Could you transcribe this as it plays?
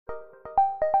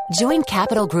Join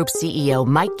Capital Group CEO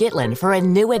Mike Gitlin for a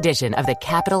new edition of the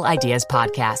Capital Ideas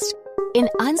Podcast. In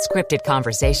unscripted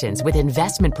conversations with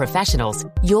investment professionals,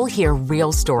 you'll hear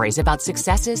real stories about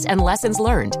successes and lessons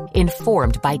learned,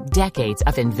 informed by decades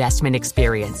of investment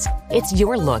experience. It's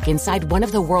your look inside one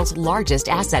of the world's largest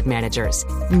asset managers.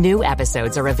 New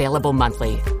episodes are available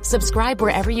monthly. Subscribe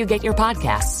wherever you get your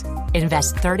podcasts.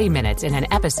 Invest 30 minutes in an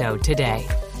episode today.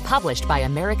 Published by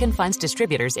American Funds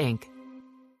Distributors, Inc.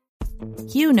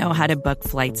 You know how to book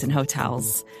flights and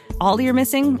hotels. All you're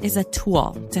missing is a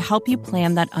tool to help you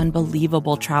plan that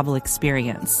unbelievable travel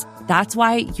experience. That's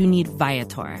why you need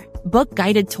Viator. Book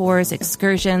guided tours,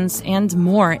 excursions, and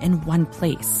more in one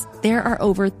place. There are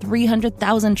over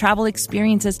 300,000 travel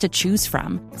experiences to choose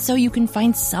from, so you can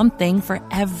find something for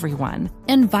everyone.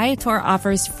 And Viator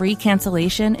offers free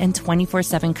cancellation and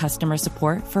 24/7 customer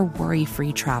support for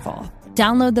worry-free travel.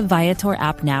 Download the Viator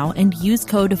app now and use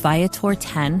code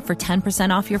Viator10 for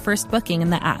 10% off your first booking in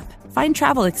the app. Find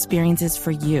travel experiences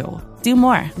for you. Do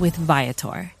more with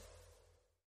Viator.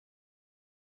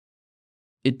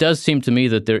 It does seem to me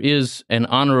that there is an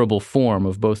honorable form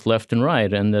of both left and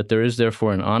right, and that there is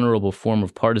therefore an honorable form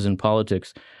of partisan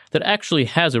politics that actually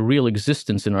has a real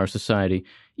existence in our society,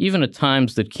 even at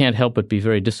times that can't help but be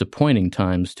very disappointing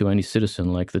times to any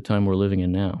citizen, like the time we're living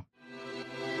in now.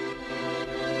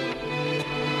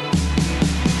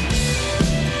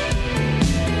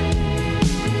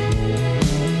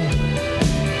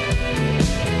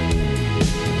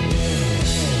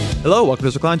 Hello, welcome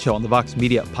to the Klein Show on the Vox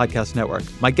Media Podcast Network.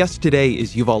 My guest today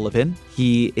is Yuval Levin.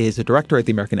 He is a director at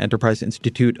the American Enterprise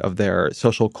Institute of their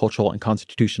Social, Cultural, and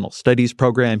Constitutional Studies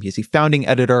program. He's the founding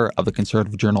editor of the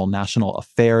conservative journal National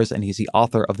Affairs, and he's the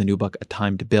author of the new book, A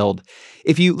Time to Build.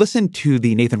 If you listened to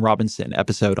the Nathan Robinson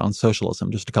episode on socialism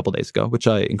just a couple days ago, which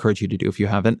I encourage you to do if you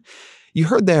haven't, you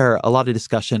heard there a lot of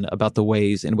discussion about the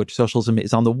ways in which socialism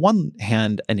is, on the one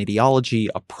hand, an ideology,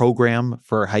 a program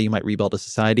for how you might rebuild a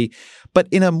society, but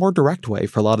in a more direct way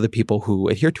for a lot of the people who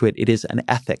adhere to it, it is an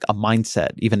ethic, a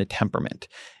mindset, even a temperament.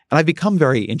 And I've become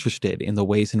very interested in the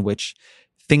ways in which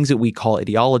things that we call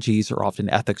ideologies are often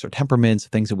ethics or temperaments.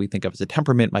 Things that we think of as a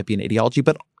temperament might be an ideology,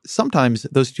 but sometimes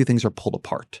those two things are pulled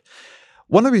apart.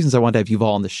 One of the reasons I want to have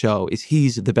Yuval on the show is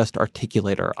he's the best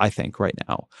articulator, I think, right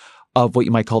now, of what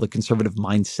you might call the conservative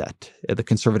mindset, the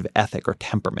conservative ethic or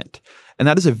temperament. And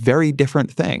that is a very different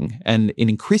thing, and an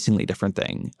increasingly different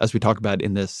thing, as we talk about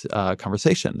in this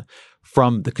conversation,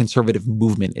 from the conservative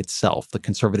movement itself, the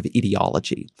conservative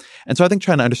ideology. And so I think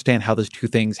trying to understand how those two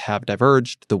things have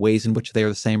diverged, the ways in which they are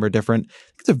the same or different,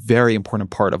 it's a very important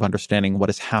part of understanding what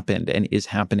has happened and is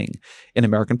happening in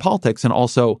American politics, and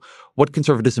also what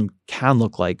conservatism can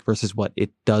look like versus what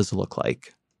it does look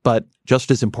like. But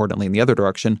just as importantly, in the other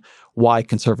direction, why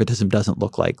conservatism doesn't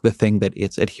look like the thing that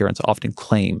its adherents often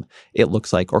claim it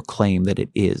looks like or claim that it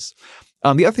is.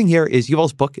 The other thing here is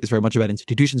Yuval's book is very much about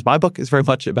institutions. My book is very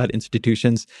much about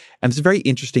institutions. And it's a very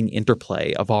interesting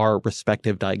interplay of our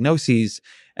respective diagnoses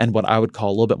and what I would call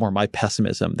a little bit more my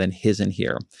pessimism than his in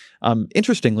here.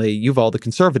 Interestingly, Yuval, the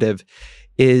conservative,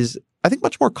 is I think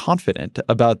much more confident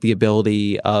about the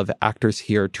ability of actors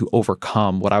here to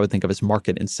overcome what I would think of as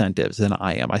market incentives than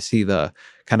I am. I see the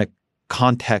kind of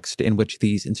context in which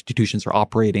these institutions are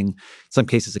operating, in some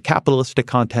cases a capitalistic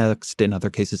context, in other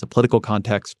cases a political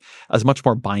context, as much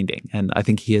more binding. And I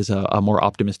think he has a more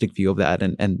optimistic view of that.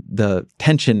 And the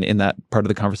tension in that part of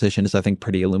the conversation is, I think,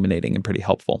 pretty illuminating and pretty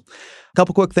helpful. A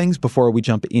couple quick things before we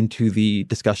jump into the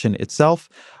discussion itself.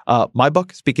 My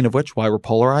book, speaking of which, Why We're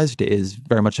Polarized, is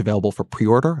very much available for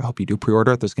pre-order. I hope you do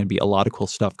pre-order. There's going to be a lot of cool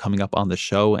stuff coming up on the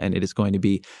show, and it is going to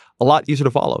be a lot easier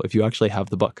to follow if you actually have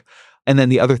the book. And then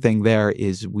the other thing there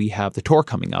is we have the tour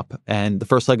coming up. And the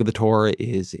first leg of the tour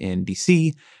is in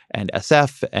DC and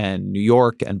SF and New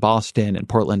York and Boston and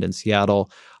Portland and Seattle.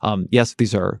 Yes,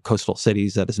 these are coastal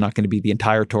cities. That is not going to be the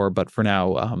entire tour. But for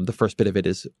now, the first bit of it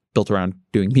is built around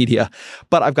doing media.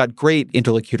 But I've got great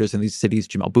interlocutors in these cities: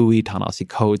 Jamal Bowie, Ta-Nehisi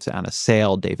Coates, Anna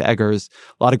Sale, Dave Eggers,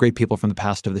 a lot of great people from the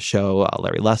past of the show,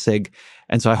 Larry Lessig.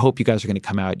 And so I hope you guys are going to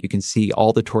come out. You can see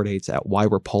all the tour dates at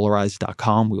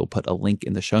whywe'repolarized.com. We will put a link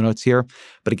in the show notes here.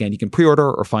 But again, you can pre-order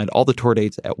or find all the tour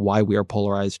dates at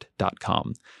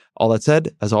whywearepolarized.com. All that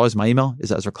said, as always, my email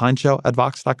is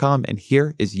EzraKleinShow@Vox.com. And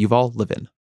here is Yuval Levin.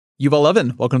 Yuval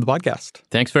Levin, welcome to the podcast.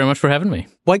 Thanks very much for having me.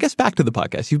 Well, I guess back to the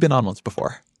podcast. You've been on once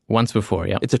before. Once before,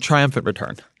 yeah. It's a triumphant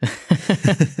return.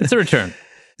 It's a return.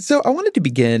 So I wanted to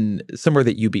begin somewhere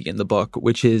that you begin the book,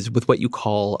 which is with what you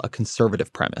call a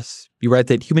conservative premise. You write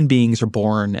that human beings are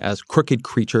born as crooked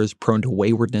creatures prone to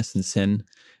waywardness and sin,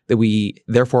 that we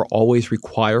therefore always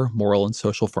require moral and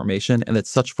social formation, and that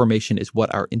such formation is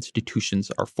what our institutions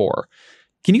are for.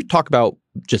 Can you talk about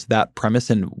just that premise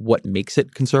and what makes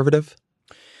it conservative?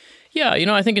 Yeah,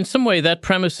 I think in some way that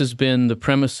premise has been the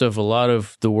premise of a lot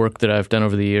of the work that I've done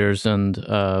over the years and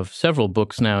of several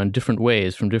books now in different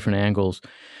ways, from different angles.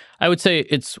 I would say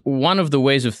it's one of the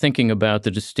ways of thinking about the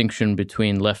distinction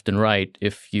between left and right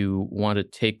if you want to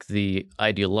take the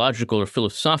ideological or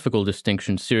philosophical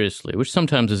distinction seriously, which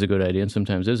sometimes is a good idea and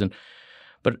sometimes isn't.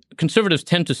 But conservatives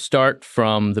tend to start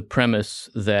from the premise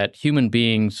that human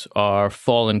beings are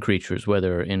fallen creatures,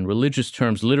 whether in religious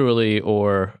terms literally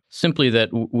or simply that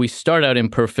we start out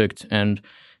imperfect and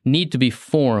need to be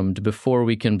formed before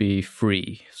we can be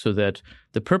free, so that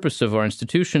the purpose of our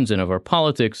institutions and of our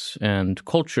politics and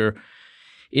culture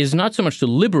is not so much to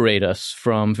liberate us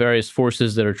from various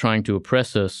forces that are trying to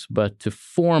oppress us, but to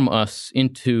form us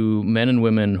into men and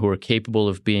women who are capable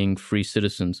of being free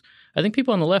citizens. I think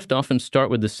people on the left often start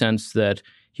with the sense that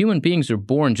human beings are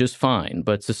born just fine,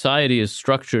 but society is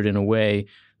structured in a way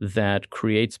that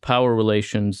creates power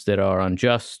relations that are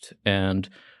unjust and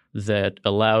that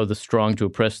allow the strong to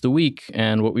oppress the weak.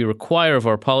 And what we require of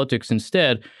our politics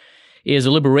instead is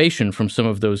a liberation from some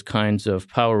of those kinds of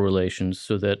power relations,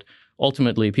 so that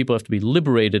ultimately people have to be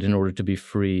liberated in order to be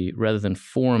free rather than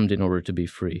formed in order to be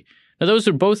free. Now, those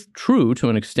are both true to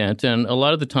an extent, and a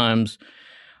lot of the times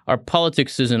our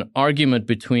politics is an argument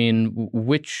between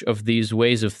which of these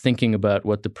ways of thinking about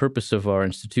what the purpose of our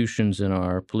institutions and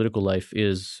our political life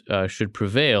is should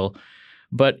prevail.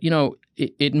 But,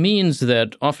 it means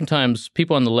that oftentimes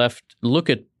people on the left look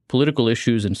at political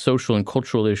issues and social and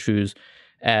cultural issues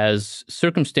as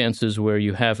circumstances where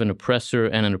you have an oppressor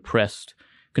and an oppressed.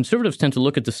 Conservatives tend to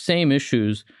look at the same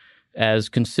issues as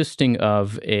consisting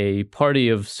of a party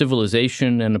of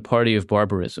civilization and a party of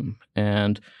barbarism.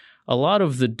 And a lot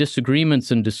of the disagreements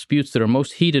and disputes that are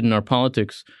most heated in our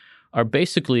politics are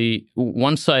basically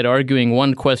one side arguing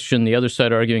one question, the other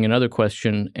side arguing another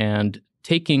question, and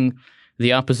taking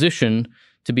the opposition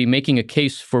to be making a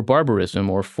case for barbarism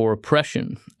or for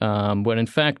oppression, when in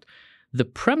fact the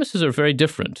premises are very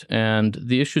different and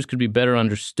the issues could be better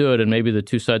understood, and maybe the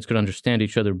two sides could understand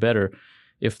each other better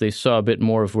if they saw a bit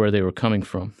more of where they were coming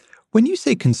from. When you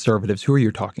say conservatives, who are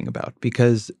you talking about?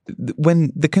 Because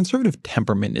when the conservative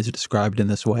temperament is described in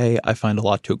this way, I find a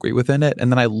lot to agree with in it.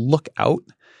 And then I look out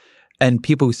and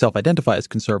people who self-identify as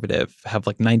conservative have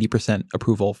like 90%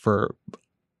 approval for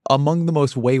among the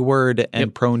most wayward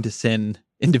and prone to sin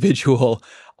individual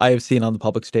I have seen on the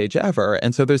public stage ever.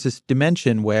 And so there's this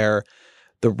dimension where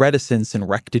the reticence and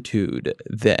rectitude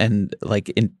and like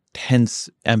intense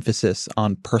emphasis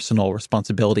on personal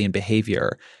responsibility and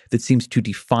behavior that seems to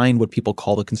define what people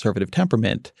call the conservative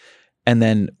temperament, and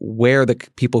then where the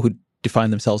people who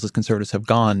define themselves as conservatives have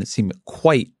gone seem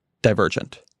quite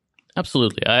divergent.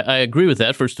 Absolutely. I agree with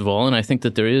that, first of all, and I think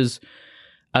that there is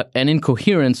an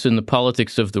incoherence in the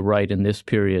politics of the right in this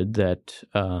period that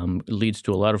leads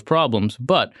to a lot of problems.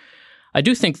 But I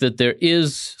do think that there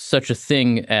is such a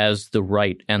thing as the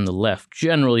right and the left,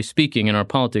 generally speaking, in our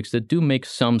politics that do make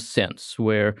some sense,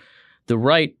 where the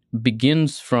right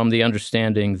begins from the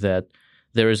understanding that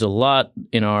there is a lot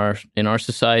in our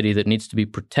society that needs to be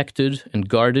protected and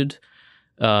guarded,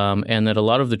 and that a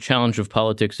lot of the challenge of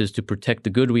politics is to protect the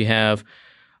good we have.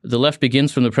 The left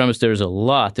begins from the premise there's a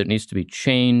lot that needs to be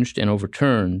changed and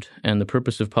overturned, and the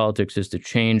purpose of politics is to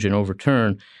change and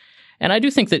overturn. And I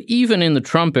do think that even in the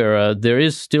Trump era, there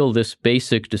is still this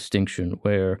basic distinction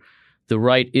where the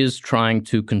right is trying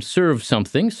to conserve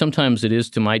something. Sometimes it is,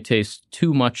 to my taste,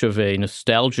 too much of a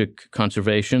nostalgic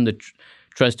conservation that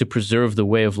tries to preserve the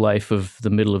way of life of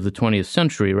the middle of the 20th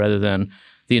century rather than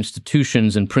the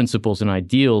institutions and principles and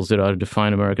ideals that ought to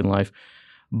define American life.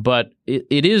 But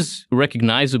it is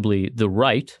recognizably the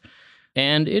right,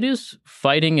 and it is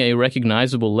fighting a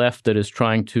recognizable left that is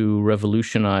trying to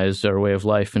revolutionize our way of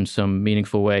life in some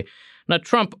meaningful way. Now,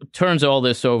 Trump turns all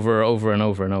this over and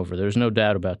over and over. There's no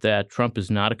doubt about that. Trump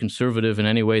is not a conservative in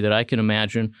any way that I can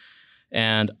imagine.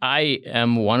 And I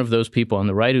am one of those people on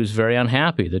the right who's very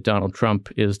unhappy that Donald Trump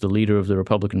is the leader of the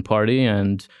Republican Party.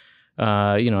 And,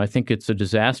 I think it's a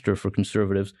disaster for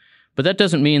conservatives. But that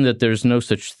doesn't mean that there's no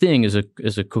such thing as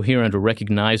a coherent or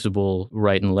recognizable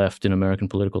right and left in American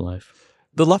political life.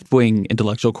 The left-wing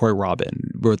intellectual Corey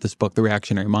Robin wrote this book, The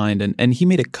Reactionary Mind, and he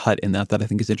made a cut in that I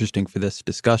think is interesting for this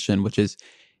discussion, which is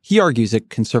he argues that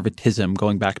conservatism,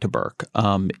 going back to Burke,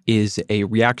 is a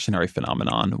reactionary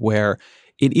phenomenon where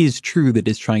it is true that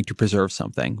it is trying to preserve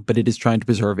something, but it is trying to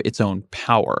preserve its own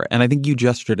power. And I think you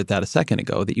gestured at that a second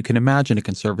ago, that you can imagine a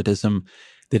conservatism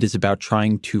that is about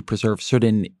trying to preserve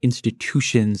certain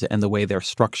institutions and the way they're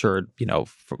structured,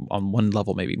 on one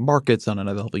level, maybe markets, on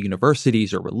another level,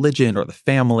 universities or religion or the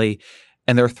family.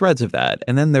 And there are threads of that.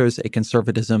 And then there's a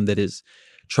conservatism that is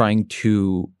trying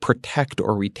to protect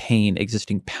or retain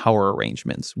existing power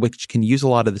arrangements, which can use a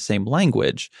lot of the same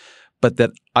language, but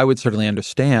that I would certainly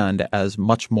understand as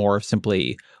much more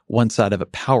simply one side of a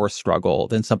power struggle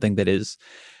than something that is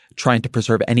trying to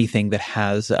preserve anything that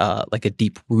has like a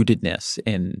deep rootedness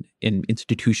in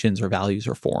institutions or values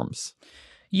or forms.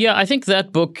 Yeah, I think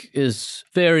that book is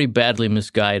very badly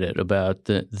misguided about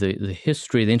the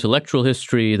history, the intellectual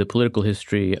history, the political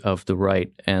history of the right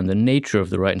and the nature of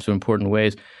the right in some important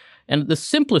ways. And the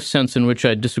simplest sense in which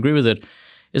I disagree with it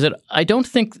is that I don't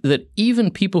think that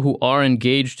even people who are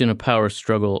engaged in a power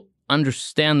struggle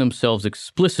understand themselves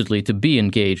explicitly to be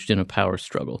engaged in a power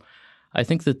struggle. I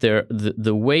think that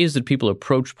the ways that people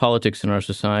approach politics in our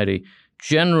society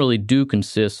generally do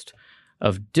consist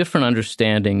of different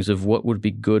understandings of what would be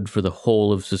good for the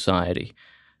whole of society,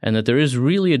 and that there is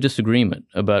really a disagreement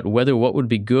about whether what would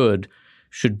be good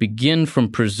should begin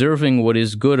from preserving what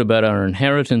is good about our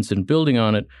inheritance and building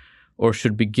on it, or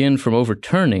should begin from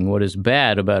overturning what is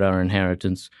bad about our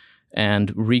inheritance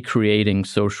and recreating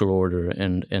social order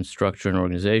and structure and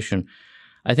organization.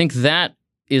 I think that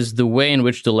is the way in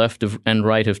which the left and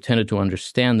right have tended to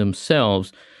understand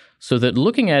themselves, so that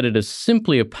looking at it as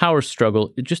simply a power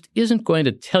struggle, it just isn't going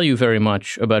to tell you very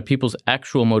much about people's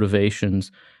actual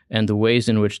motivations and the ways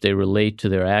in which they relate to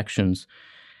their actions.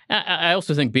 I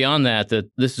also think beyond that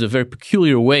this is a very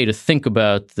peculiar way to think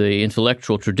about the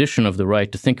intellectual tradition of the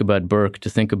right, to think about Burke, to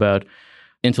think about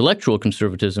intellectual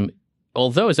conservatism.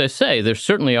 Although, as I say, there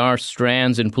certainly are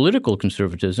strands in political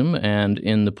conservatism and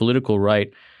in the political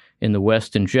right in the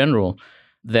West in general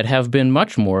that have been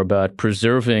much more about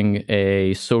preserving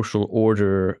a social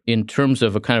order in terms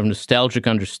of a kind of nostalgic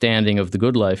understanding of the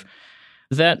good life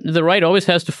that the right always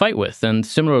has to fight with. And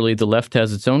similarly, the left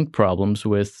has its own problems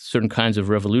with certain kinds of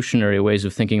revolutionary ways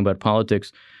of thinking about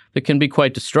politics that can be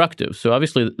quite destructive. So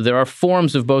obviously, there are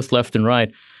forms of both left and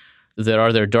right that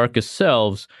are their darkest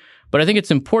selves. But I think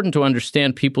it's important to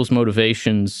understand people's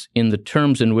motivations in the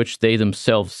terms in which they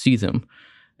themselves see them.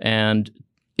 And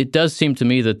it does seem to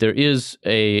me that there is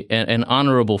an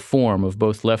honorable form of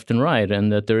both left and right,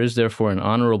 and that there is therefore an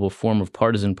honorable form of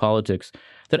partisan politics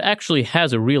that actually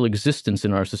has a real existence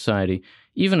in our society,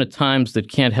 even at times that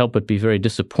can't help but be very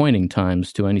disappointing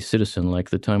times to any citizen, like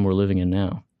the time we're living in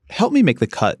now. Help me make the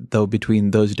cut, though,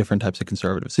 between those different types of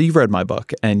conservatives. So you've read my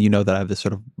book, and you know that I have this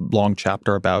sort of long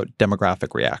chapter about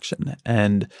demographic reaction.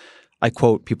 And I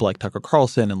quote people like Tucker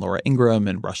Carlson and Laura Ingraham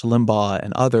and Rush Limbaugh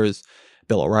and others,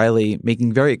 Bill O'Reilly,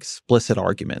 making very explicit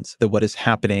arguments that what is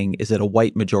happening is that a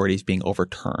white majority is being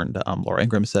overturned. Laura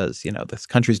Ingraham says, this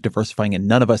country's diversifying and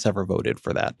none of us ever voted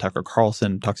for that. Tucker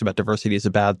Carlson talks about diversity as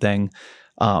a bad thing.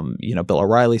 Bill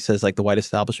O'Reilly says the white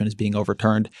establishment is being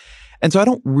overturned. And so I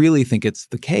don't really think it's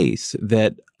the case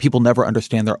that people never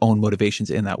understand their own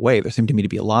motivations in that way. There seem to me to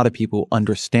be a lot of people who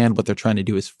understand what they're trying to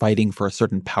do is fighting for a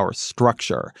certain power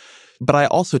structure. But I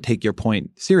also take your point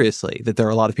seriously that there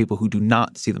are a lot of people who do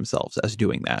not see themselves as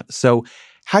doing that. So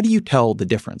how do you tell the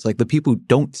difference? Like the people who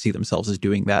don't see themselves as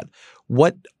doing that,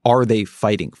 what are they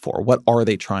fighting for? What are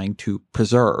they trying to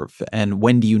preserve? And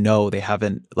when do you know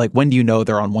when do you know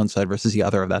they're on one side versus the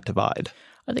other of that divide?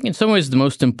 I think in some ways the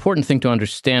most important thing to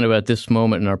understand about this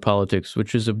moment in our politics,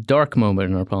 which is a dark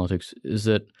moment in our politics, is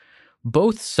that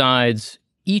both sides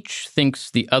each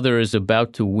thinks the other is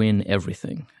about to win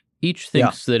everything. Each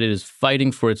thinks that it is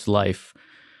fighting for its life,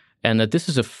 and that this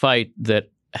is a fight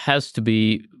that has to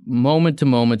be moment to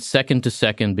moment, second to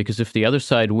second, because if the other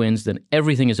side wins, then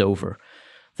everything is over.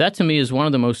 That, to me, is one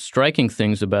of the most striking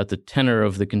things about the tenor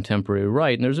of the contemporary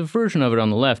right, and there's a version of it on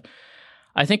the left.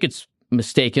 I think it's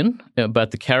mistaken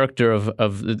about the character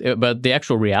about the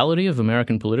actual reality of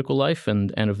American political life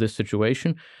and of this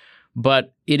situation,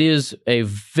 but it is a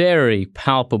very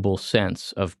palpable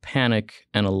sense of panic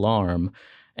and alarm.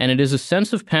 And it is a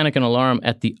sense of panic and alarm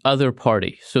at the other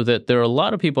party, so that there are a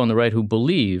lot of people on the right who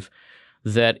believe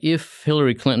that if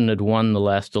Hillary Clinton had won the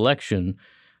last election,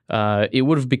 it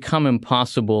would have become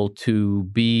impossible to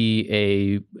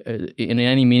be in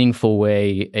any meaningful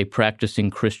way, a practicing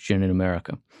Christian in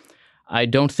America. I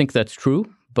don't think that's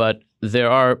true, but there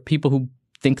are people who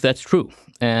think that's true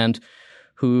and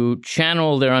who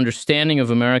channel their understanding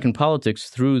of American politics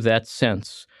through that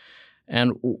sense.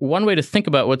 And one way to think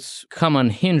about what's come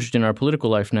unhinged in our political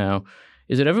life now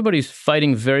is that everybody's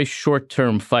fighting very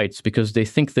short-term fights because they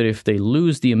think that if they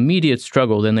lose the immediate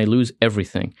struggle, then they lose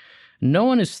everything. No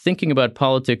one is thinking about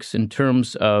politics in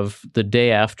terms of the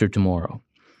day after tomorrow.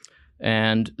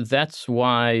 And that's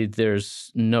why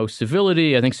there's no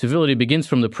civility. I think civility begins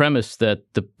from the premise that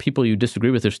the people you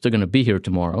disagree with are still going to be here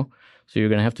tomorrow. So you're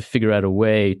going to have to figure out a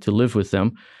way to live with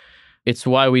them. It's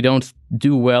why we don't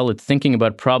do well at thinking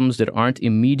about problems that aren't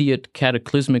immediate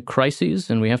cataclysmic crises,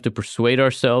 and we have to persuade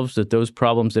ourselves that those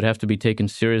problems that have to be taken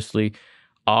seriously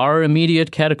are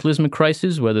immediate cataclysmic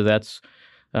crises, whether that's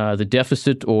the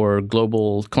deficit or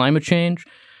global climate change.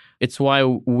 It's why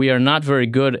we are not very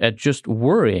good at just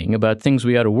worrying about things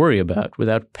we ought to worry about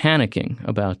without panicking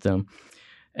about them.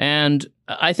 And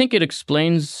I think it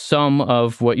explains some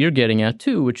of what you're getting at,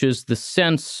 too, which is the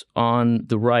sense on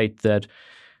the right that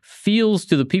feels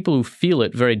to the people who feel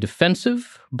it very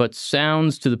defensive, but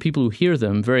sounds to the people who hear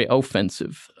them very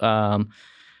offensive.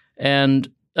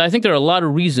 And I think there are a lot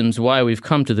of reasons why we've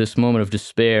come to this moment of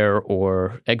despair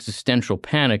or existential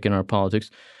panic in our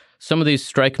politics. Some of these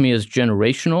strike me as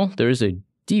generational. There is a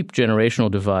deep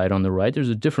generational divide on the right. There's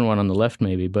a different one on the left,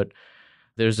 maybe, but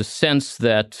there's a sense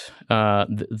that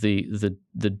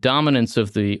the dominance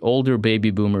of the older baby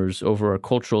boomers over our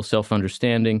cultural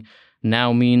self-understanding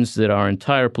now means that our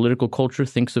entire political culture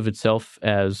thinks of itself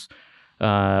as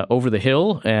over the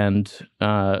hill and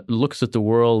looks at the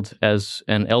world as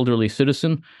an elderly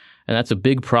citizen, and that's a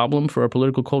big problem for our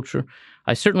political culture.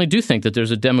 I certainly do think that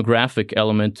there's a demographic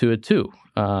element to it, too.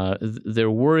 There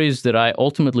are worries that I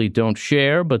ultimately don't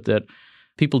share, but that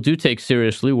people do take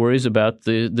seriously, worries about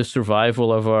the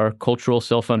survival of our cultural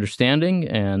self-understanding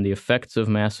and the effects of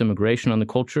mass immigration on the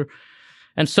culture.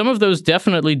 And some of those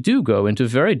definitely do go into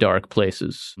very dark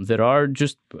places that are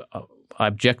just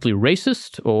objectively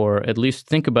racist, or at least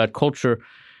think about culture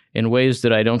in ways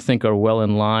that I don't think are well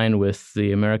in line with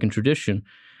the American tradition.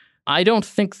 I don't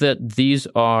think that these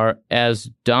are as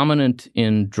dominant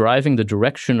in driving the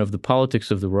direction of the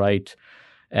politics of the right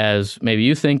as maybe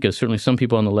you think, as certainly some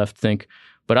people on the left think.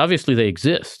 But obviously they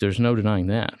exist. There's no denying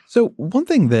that. So one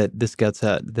thing that this gets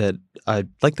at that I'd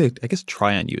like to, I guess,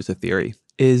 try on you as a theory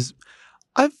is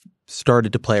I've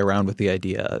started to play around with the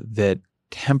idea that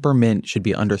temperament should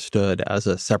be understood as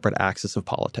a separate axis of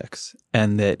politics,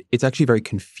 and that it's actually very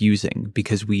confusing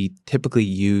because we typically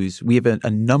we have a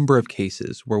number of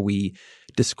cases where we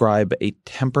describe a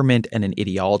temperament and an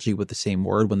ideology with the same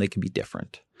word when they can be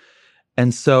different.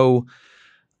 And so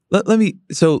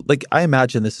I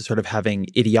imagine this is sort of having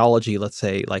ideology, let's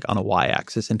say, like on a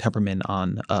y-axis and temperament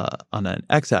on an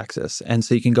x-axis. And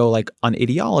so you can go like on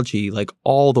ideology, like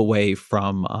all the way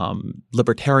from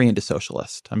libertarian to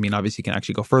socialist. I mean, obviously you can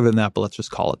actually go further than that, but let's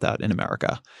just call it that in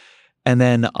America. And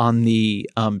then on the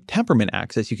temperament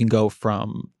axis, you can go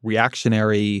from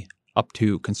reactionary up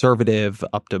to conservative,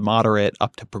 up to moderate,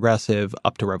 up to progressive,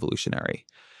 up to revolutionary.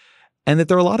 And that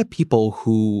there are a lot of people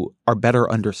who are better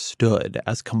understood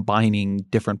as combining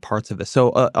different parts of this. So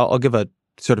I'll give a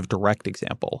sort of direct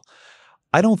example.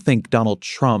 I don't think Donald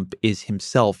Trump is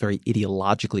himself very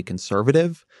ideologically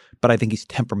conservative, but I think he's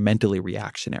temperamentally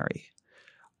reactionary.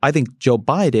 I think Joe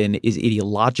Biden is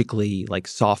ideologically like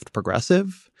soft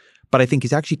progressive, but I think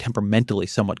he's actually temperamentally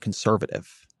somewhat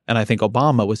conservative. And I think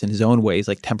Obama was in his own ways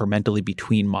like temperamentally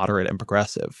between moderate and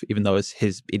progressive, even though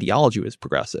his ideology was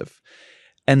progressive.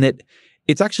 And that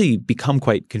it's actually become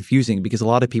quite confusing because a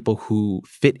lot of people who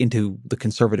fit into the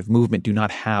conservative movement do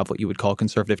not have what you would call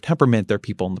conservative temperament. There are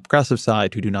people on the progressive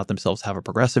side who do not themselves have a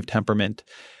progressive temperament.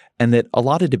 And that a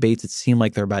lot of debates that seem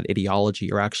like they're about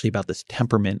ideology are actually about this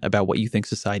temperament, about what you think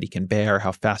society can bear,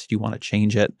 how fast you want to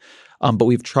change it. But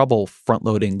we have trouble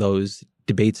front-loading those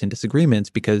debates and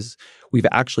disagreements because we've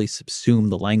actually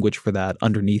subsumed the language for that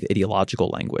underneath ideological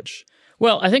language.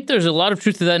 Well, I think there's a lot of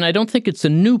truth to that, and I don't think it's a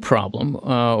new problem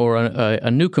or a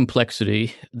new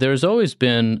complexity. There's always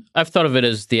been, I've thought of it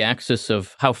as the axis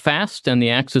of how fast and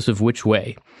the axis of which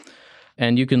way.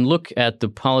 And you can look at the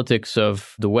politics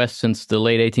of the West since the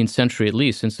late 18th century, at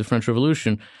least, since the French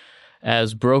Revolution,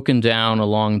 as broken down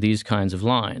along these kinds of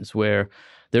lines, where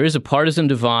there is a partisan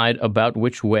divide about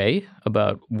which way,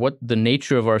 about what the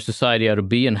nature of our society ought to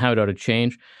be and how it ought to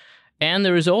change. And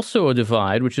there is also a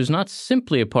divide, which is not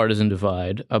simply a partisan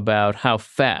divide, about how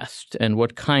fast and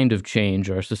what kind of change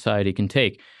our society can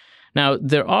take. Now,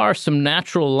 there are some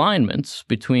natural alignments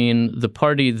between the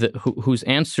party whose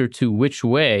answer to which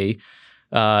way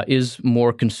is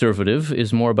more conservative,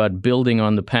 is more about building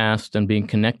on the past and being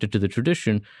connected to the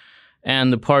tradition,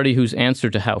 and the party whose answer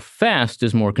to how fast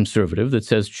is more conservative, that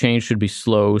says change should be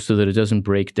slow so that it doesn't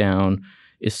break down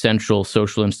essential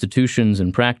social institutions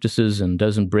and practices and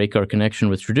doesn't break our connection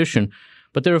with tradition.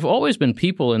 But there have always been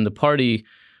people in the party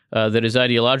that is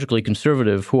ideologically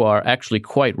conservative who are actually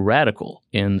quite radical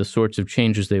in the sorts of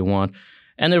changes they want.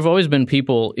 And there have always been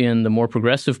people in the more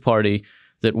progressive party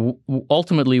that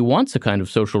ultimately wants a kind of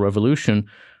social revolution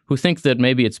who think that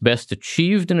maybe it's best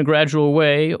achieved in a gradual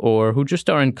way, or who just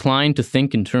are inclined to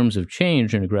think in terms of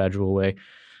change in a gradual way.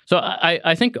 So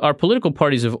I think our political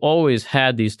parties have always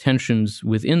had these tensions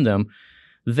within them.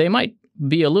 They might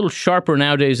be a little sharper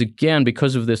nowadays again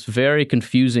because of this very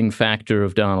confusing factor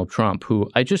of Donald Trump, who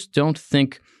I just don't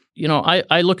think,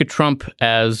 I look at Trump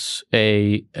as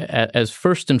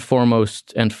first and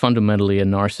foremost and fundamentally a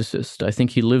narcissist. I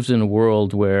think he lives in a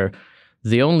world where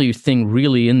the only thing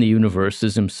really in the universe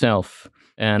is himself.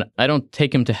 And I don't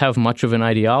take him to have much of an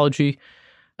ideology.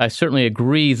 I certainly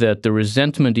agree that the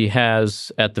resentment he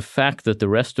has at the fact that the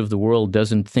rest of the world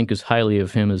doesn't think as highly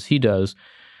of him as he does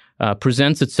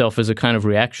presents itself as a kind of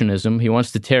reactionism. He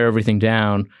wants to tear everything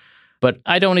down. But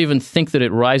I don't even think that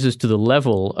it rises to the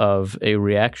level of a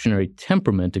reactionary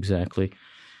temperament exactly.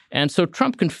 And so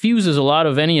Trump confuses a lot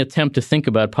of any attempt to think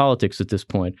about politics at this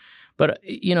point. But,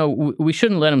 we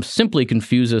shouldn't let him simply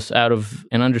confuse us out of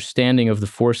an understanding of the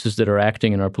forces that are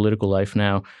acting in our political life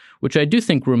now, which I do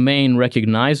think remain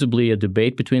recognizably a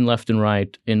debate between left and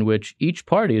right, in which each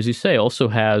party, as you say, also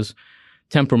has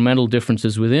temperamental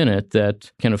differences within it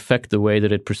that can affect the way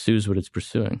that it pursues what it's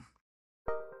pursuing.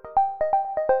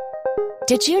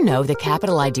 Did you know the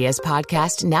Capital Ideas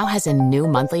podcast now has a new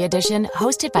monthly edition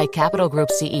hosted by Capital Group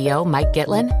CEO Mike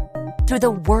Gitlin? Through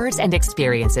the words and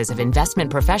experiences of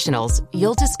investment professionals,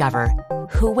 you'll discover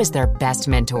who was their best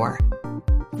mentor,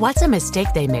 what's a mistake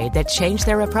they made that changed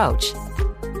their approach,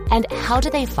 and how do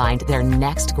they find their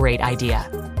next great idea.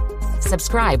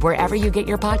 Subscribe wherever you get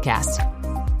your podcasts.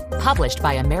 Published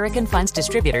by American Funds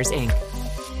Distributors, Inc.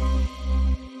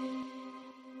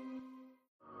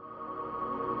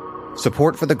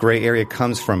 Support for the Gray Area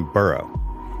comes from Burrow.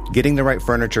 Getting the right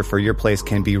furniture for your place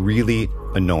can be really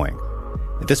annoying.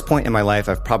 At this point in my life,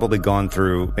 I've probably gone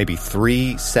through maybe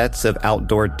 3 sets of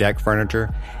outdoor deck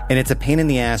furniture, and it's a pain in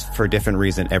the ass for a different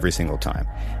reason every single time.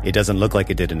 It doesn't look like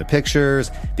it did in the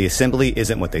pictures, the assembly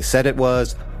isn't what they said it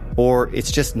was, or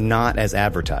it's just not as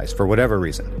advertised for whatever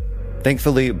reason.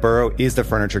 Thankfully, Burrow is the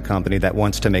furniture company that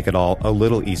wants to make it all a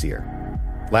little easier.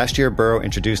 Last year, Burrow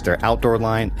introduced their outdoor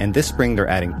line, and this spring they're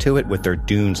adding to it with their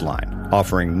Dunes line,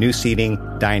 offering new seating,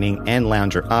 dining, and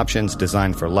lounger options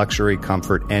designed for luxury,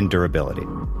 comfort, and durability.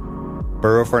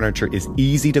 Burrow furniture is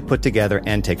easy to put together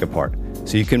and take apart,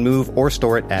 so you can move or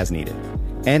store it as needed.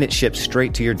 And it ships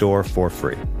straight to your door for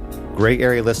free. Gray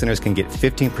Area listeners can get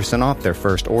 15% off their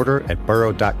first order at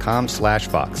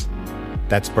burrow.com/Vox.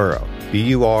 That's Burrow,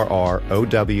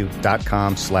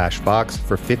 BURROW.com/Vox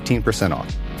for 15%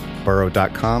 off.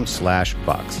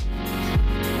 burrow.com/Vox.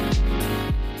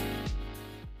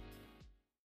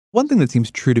 One thing that seems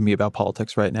true to me about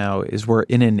politics right now is we're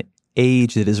in an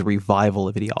age that is a revival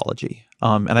of ideology.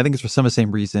 And I think it's for some of the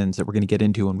same reasons that we're going to get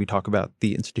into when we talk about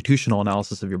the institutional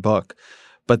analysis of your book,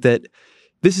 but that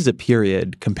this is a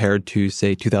period compared to,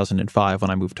 say, 2005 when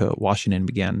I moved to Washington and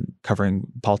began covering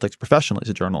politics professionally as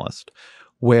a journalist,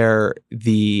 where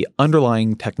the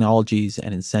underlying technologies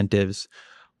and incentives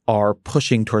are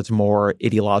pushing towards more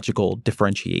ideological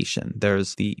differentiation.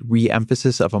 There's the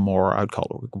re-emphasis of a more, I would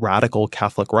call it, radical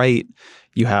Catholic right.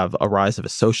 You have a rise of a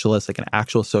socialist, like an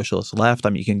actual socialist left.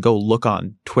 I mean, you can go look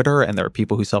on Twitter, and there are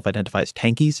people who self-identify as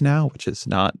tankies now, which is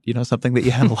not, something that you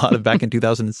had a lot of back in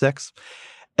 2006.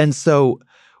 And so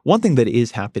one thing that is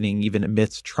happening even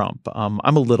amidst Trump,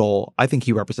 I think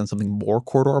he represents something more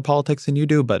core to our politics than you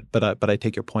do, but I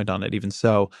take your point on it even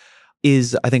so,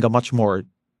 is I think a much more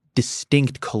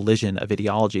distinct collision of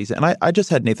ideologies. And I just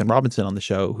had Nathan Robinson on the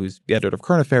show, who's the editor of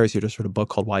Current Affairs. He just wrote a book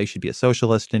called Why You Should Be a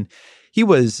Socialist. And he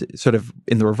was sort of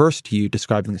in the reverse to you,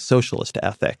 describing the socialist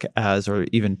ethic as, or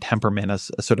even temperament as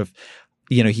a sort of,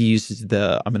 he uses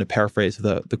I'm going to paraphrase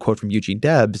the quote from Eugene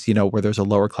Debs, where there's a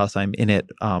lower class, I'm in it,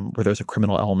 where there's a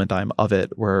criminal element, I'm of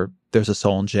it, where there's a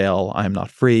soul in jail, I'm not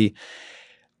free.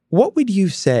 What would you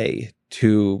say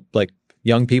to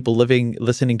young people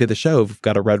listening to the show who've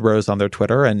got a red rose on their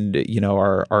Twitter and,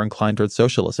 are inclined towards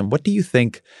socialism? What do you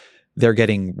think they're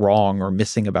getting wrong or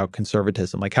missing about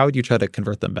conservatism? How would you try to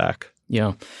convert them back?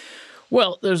 Yeah.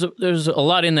 Well, there's a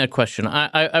lot in that question.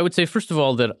 I would say, first of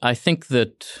all, that I think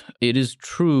that it is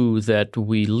true that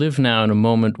we live now in a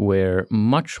moment where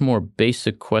much more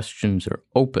basic questions are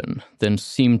open than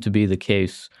seemed to be the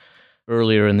case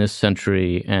earlier in this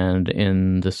century and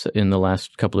in the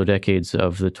last couple of decades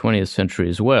of the 20th century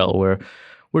as well, where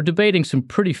we're debating some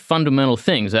pretty fundamental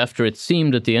things after it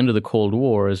seemed at the end of the Cold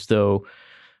War as though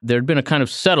there'd been a kind of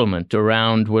settlement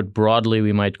around what broadly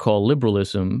we might call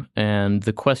liberalism, and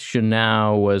the question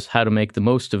now was how to make the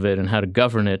most of it and how to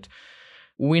govern it.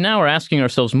 We now are asking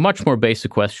ourselves much more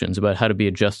basic questions about how to be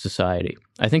a just society.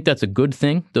 I think that's a good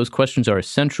thing. Those questions are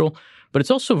essential. But it's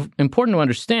also important to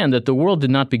understand that the world did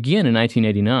not begin in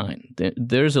 1989.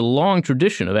 There's a long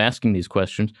tradition of asking these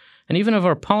questions, and even of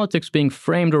our politics being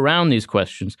framed around these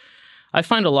questions, I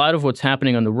find a lot of what's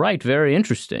happening on the right very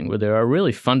interesting, where there are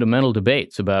really fundamental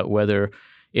debates about whether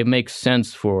it makes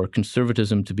sense for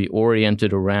conservatism to be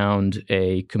oriented around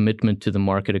a commitment to the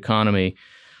market economy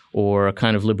or a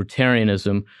kind of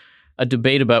libertarianism, a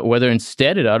debate about whether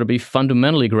instead it ought to be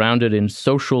fundamentally grounded in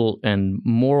social and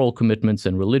moral commitments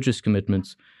and religious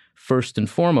commitments first and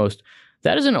foremost.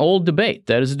 That is an old debate.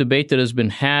 That is a debate that has been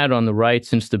had on the right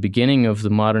since the beginning of the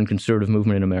modern conservative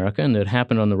movement in America, and that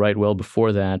happened on the right well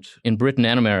before that in Britain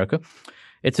and America.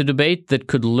 It's a debate that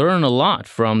could learn a lot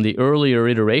from the earlier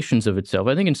iterations of itself.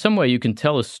 I think in some way you can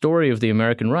tell a story of the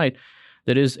American right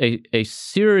that is a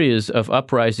series of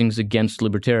uprisings against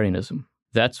libertarianism.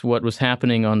 That's what was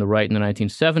happening on the right in the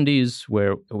 1970s,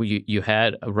 where you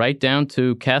had right down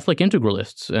to Catholic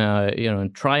integralists,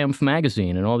 and Triumph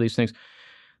magazine and all these things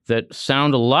that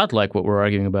sound a lot like what we're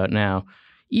arguing about now.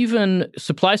 Even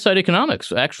supply-side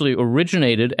economics actually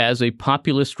originated as a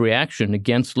populist reaction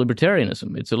against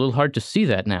libertarianism. It's a little hard to see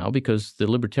that now because the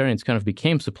libertarians kind of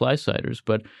became supply-siders.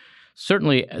 But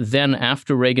certainly then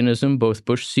after Reaganism, both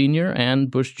Bush Sr.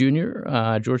 and Bush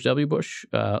Jr., George W. Bush,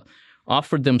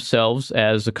 offered themselves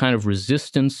as a kind of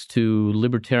resistance to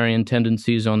libertarian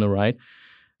tendencies on the right.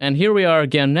 And here we are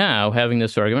again now having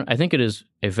this argument. I think it is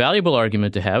a valuable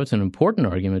argument to have. It's an important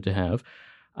argument to have.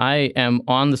 I am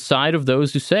on the side of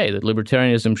those who say that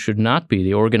libertarianism should not be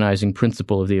the organizing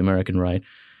principle of the American right.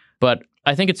 But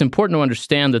I think it's important to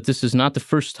understand that this is not the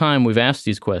first time we've asked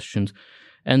these questions.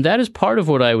 And that is part of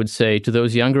what I would say to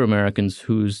those younger Americans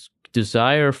whose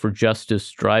desire for justice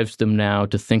drives them now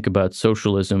to think about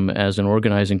socialism as an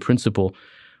organizing principle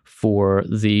for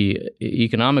the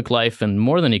economic life and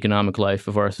more than economic life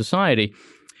of our society,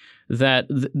 that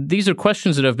these are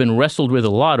questions that have been wrestled with a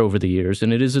lot over the years,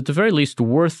 and it is at the very least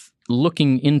worth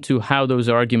looking into how those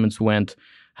arguments went,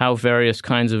 how various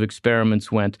kinds of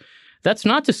experiments went. That's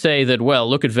not to say that, well,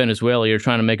 look at Venezuela, you're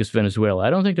trying to make us Venezuela. I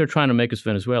don't think they're trying to make us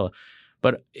Venezuela.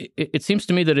 But it seems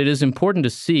to me that it is important to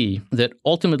see that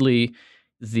ultimately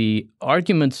the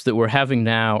arguments that we're having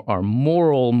now are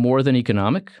moral more than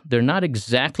economic. They're not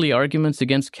exactly arguments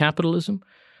against capitalism.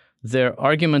 They're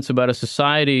arguments about a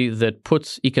society that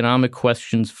puts economic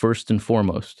questions first and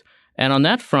foremost. And on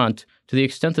that front, to the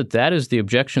extent that that is the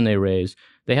objection they raise,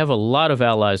 they have a lot of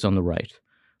allies on the right.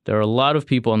 There are a lot of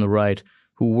people on the right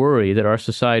who worry that our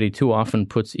society too often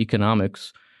puts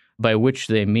economics, by which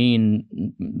they mean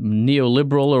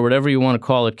neoliberal or whatever you want to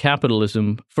call it,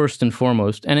 capitalism, first and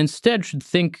foremost, and instead should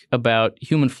think about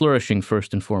human flourishing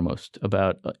first and foremost,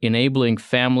 about enabling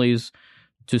families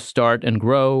to start and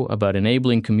grow, about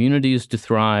enabling communities to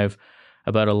thrive,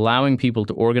 about allowing people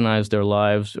to organize their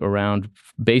lives around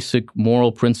basic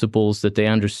moral principles that they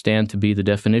understand to be the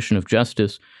definition of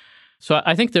justice. So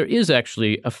I think there is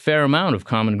actually a fair amount of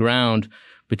common ground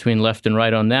between left and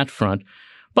right on that front.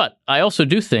 But I also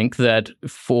do think that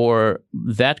for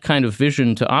that kind of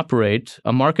vision to operate,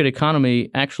 a market economy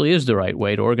actually is the right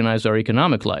way to organize our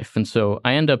economic life. And so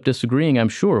I end up disagreeing, I'm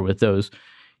sure, with those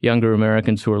younger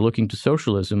Americans who are looking to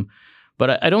socialism.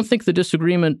 But I don't think the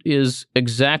disagreement is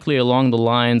exactly along the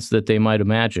lines that they might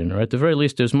imagine, or at the very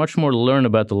least, there's much more to learn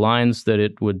about the lines that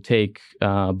it would take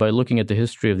by looking at the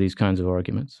history of these kinds of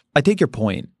arguments. I take your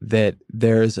point that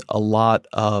there's a lot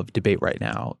of debate right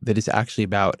now that is actually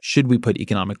about, should we put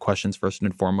economic questions first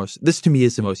and foremost? This, to me,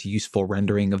 is the most useful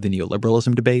rendering of the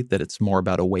neoliberalism debate, that it's more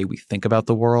about a way we think about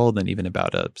the world than even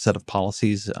about a set of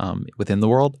policies within the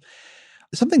world.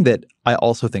 Something that I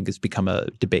also think has become a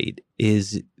debate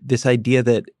is this idea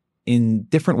that in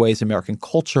different ways, American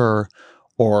culture,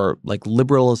 or like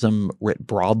liberalism writ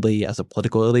broadly as a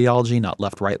political ideology, not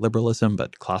left-right liberalism,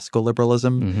 but classical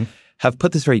liberalism, have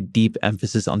put this very deep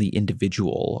emphasis on the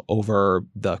individual over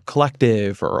the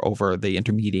collective or over the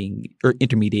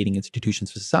intermediating institutions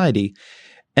of society.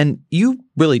 And you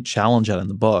really challenge that in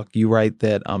the book. You write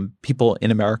that people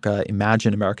in America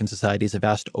imagine American society as a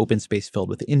vast open space filled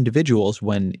with individuals,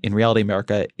 when in reality,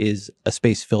 America is a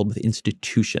space filled with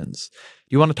institutions.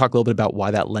 You want to talk a little bit about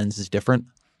why that lens is different?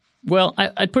 Well,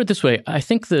 I'd put it this way. I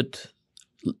think that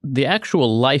the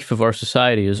actual life of our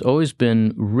society has always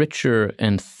been richer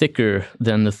and thicker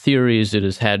than the theories it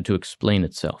has had to explain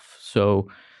itself. So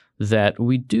that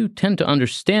we do tend to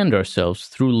understand ourselves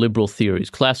through liberal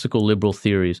theories, classical liberal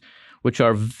theories, which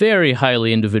are very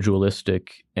highly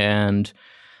individualistic, and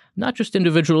not just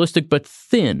individualistic, but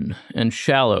thin and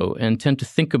shallow, and tend to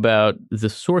think about the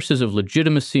sources of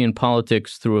legitimacy in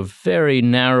politics through a very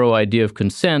narrow idea of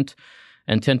consent,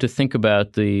 and tend to think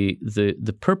about the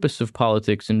purpose of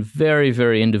politics in very,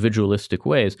 very individualistic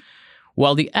ways.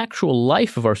 while the actual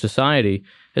life of our society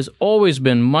has always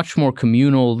been much more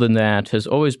communal than that, has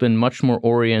always been much more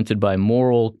oriented by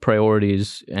moral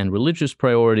priorities and religious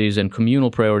priorities and communal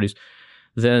priorities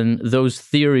than those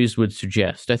theories would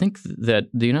suggest. I think that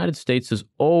the United States has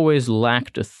always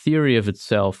lacked a theory of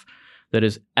itself that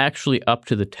is actually up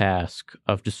to the task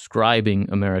of describing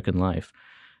American life.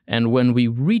 And when we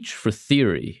reach for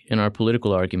theory in our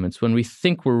political arguments, when we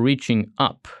think we're reaching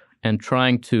up and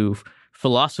trying to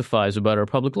philosophize about our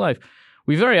public life,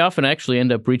 we very often actually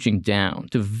end up reaching down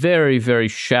to very, very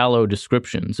shallow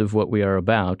descriptions of what we are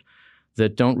about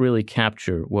that don't really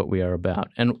capture what we are about.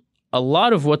 And a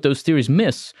lot of what those theories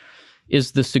miss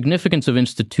is the significance of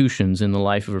institutions in the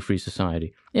life of a free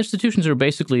society. Institutions are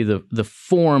basically the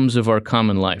forms of our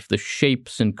common life, the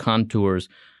shapes and contours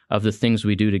of the things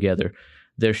we do together.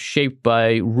 They're shaped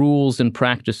by rules and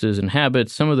practices and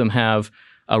habits. Some of them have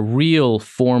a real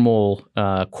formal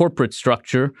corporate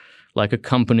structure, like a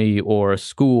company or a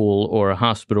school or a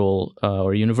hospital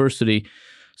or a university.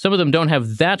 Some of them don't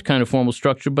have that kind of formal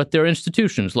structure, but they're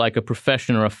institutions like a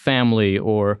profession or a family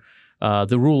or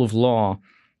the rule of law.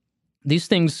 These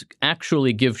things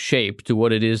actually give shape to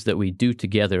what it is that we do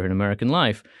together in American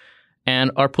life.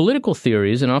 And our political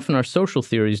theories and often our social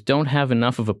theories don't have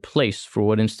enough of a place for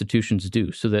what institutions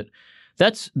do. So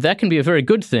that can be a very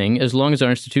good thing as long as our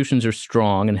institutions are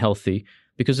strong and healthy,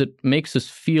 because it makes us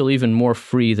feel even more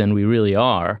free than we really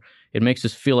are. It makes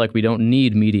us feel like we don't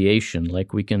need mediation,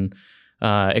 like we can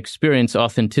experience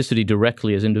authenticity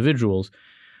directly as individuals.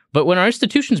 But when our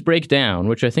institutions break down,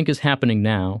 which I think is happening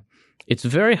now, it's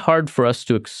very hard for us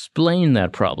to explain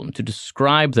that problem, to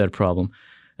describe that problem.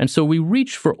 And so we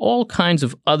reach for all kinds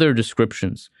of other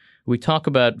descriptions. We talk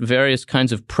about various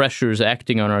kinds of pressures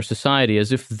acting on our society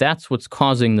as if that's what's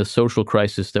causing the social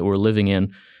crisis that we're living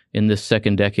in this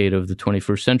second decade of the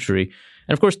 21st century.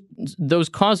 And of course, those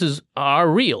causes are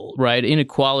real, right?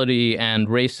 Inequality and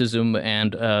racism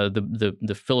and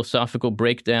the philosophical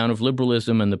breakdown of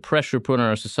liberalism and the pressure put on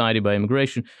our society by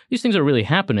immigration. These things are really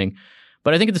happening.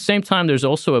 But I think at the same time, there's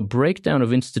also a breakdown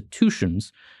of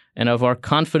institutions and of our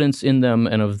confidence in them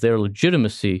and of their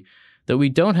legitimacy that we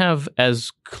don't have as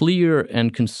clear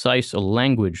and concise a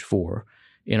language for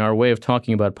in our way of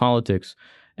talking about politics.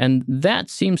 And that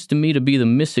seems to me to be the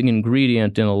missing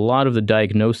ingredient in a lot of the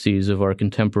diagnoses of our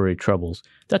contemporary troubles.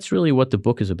 That's really what the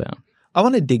book is about. I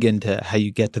want to dig into how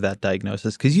you get to that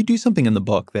diagnosis, because you do something in the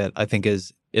book that I think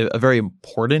is a very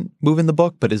important move in the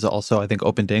book, but is also, I think,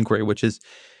 open to inquiry, which is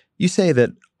you say that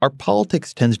our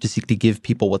politics tends to seek to give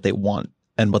people what they want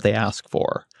and what they ask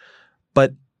for.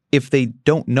 But if they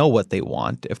don't know what they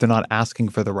want, if they're not asking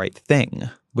for the right thing,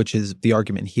 which is the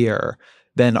argument here,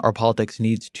 then our politics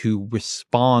needs to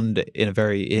respond in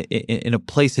a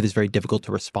place that is very difficult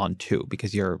to respond to,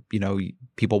 because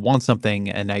people want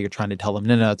something and now you're trying to tell them,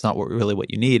 no, it's not really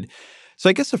what you need. So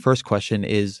I guess the first question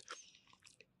is,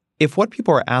 if what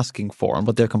people are asking for and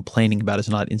what they're complaining about is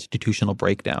not institutional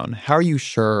breakdown, how are you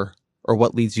sure, or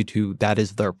what leads you to that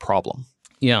is their problem?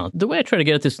 Yeah, the way I try to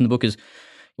get at this in the book is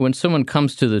when someone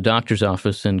comes to the doctor's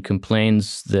office and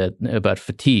complains about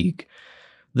fatigue,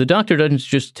 the doctor doesn't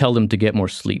just tell them to get more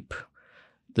sleep.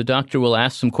 The doctor will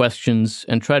ask some questions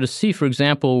and try to see, for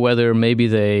example, whether maybe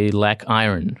they lack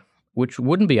iron, which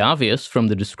wouldn't be obvious from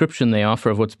the description they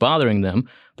offer of what's bothering them,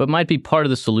 but might be part of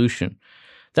the solution.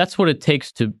 That's what it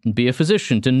takes to be a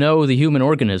physician, to know the human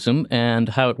organism and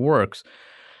how it works.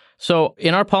 So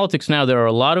in our politics now, there are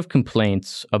a lot of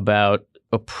complaints about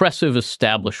oppressive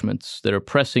establishments that are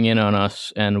pressing in on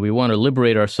us, and we want to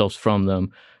liberate ourselves from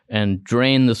them and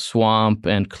drain the swamp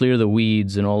and clear the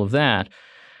weeds and all of that.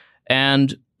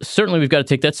 And certainly we've got to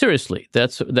take that seriously.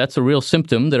 That's a real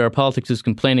symptom that our politics is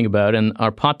complaining about, and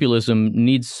our populism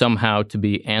needs somehow to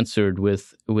be answered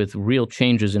with real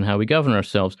changes in how we govern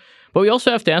ourselves. But we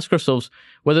also have to ask ourselves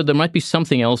whether there might be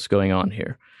something else going on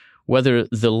here, whether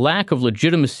the lack of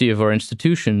legitimacy of our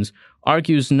institutions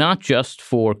argues not just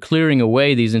for clearing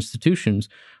away these institutions,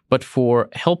 but for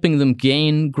helping them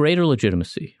gain greater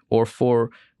legitimacy or for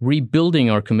rebuilding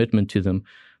our commitment to them.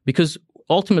 Because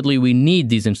ultimately we need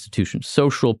these institutions,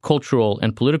 social, cultural,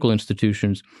 and political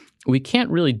institutions. We can't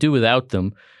really do without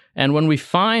them. And when we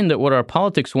find that what our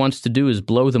politics wants to do is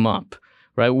blow them up,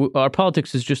 right? Our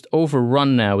politics is just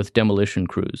overrun now with demolition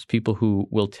crews, people who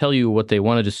will tell you what they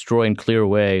want to destroy and clear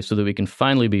away so that we can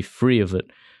finally be free of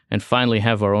it and finally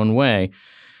have our own way.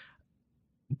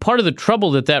 Part of the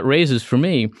trouble that raises for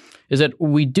me is that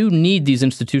we do need these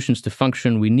institutions to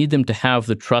function. We need them to have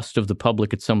the trust of the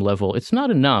public at some level. It's not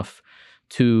enough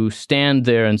to stand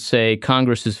there and say,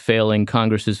 Congress is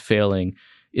failing.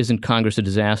 isn't Congress a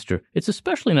disaster. It's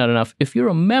especially not enough if you're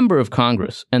a member of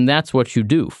Congress and that's what you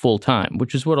do full time,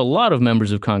 which is what a lot of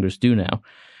members of Congress do now.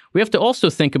 We have to also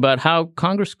think about how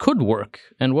Congress could work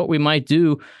and what we might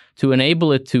do to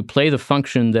enable it to play the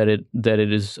function that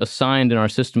it is assigned in our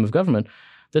system of government.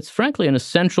 That's frankly an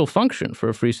essential function for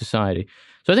a free society.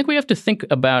 So I think we have to think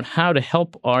about how to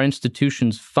help our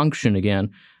institutions function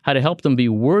again, how to help them be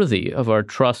worthy of our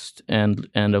trust and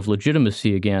of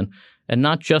legitimacy again, and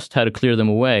not just how to clear them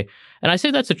away. And I say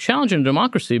that's a challenge in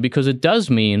democracy because it does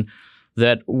mean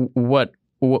that what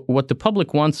the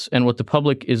public wants and what the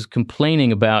public is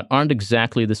complaining about aren't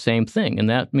exactly the same thing. And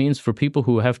that means for people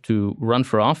who have to run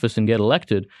for office and get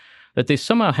elected, that they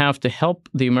somehow have to help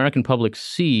the American public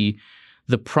see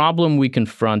the problem we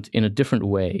confront in a different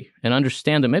way and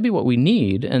understand that maybe what we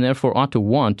need and therefore ought to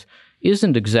want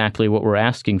isn't exactly what we're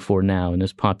asking for now in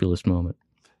this populist moment.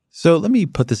 So let me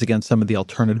put this against some of the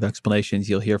alternative explanations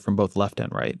you'll hear from both left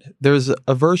and right. There's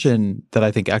a version that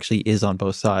I think actually is on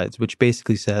both sides, which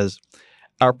basically says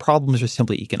our problems are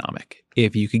simply economic.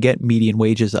 If you could get median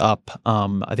wages up,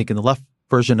 I think in the left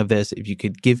version of this, if you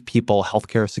could give people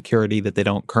healthcare security that they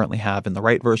don't currently have in the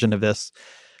right version of this,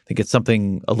 I think it's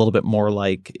something a little bit more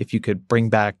like if you could bring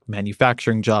back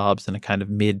manufacturing jobs in a kind of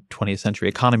mid-20th century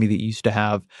economy that you used to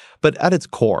have. But at its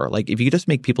core, like if you could just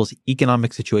make people's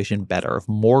economic situation better, if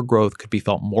more growth could be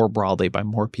felt more broadly by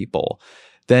more people,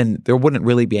 then there wouldn't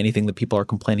really be anything that people are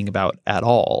complaining about at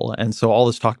all. And so all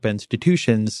this talk about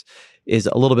institutions is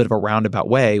a little bit of a roundabout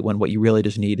way when what you really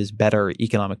just need is better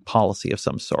economic policy of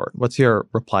some sort. What's your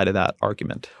reply to that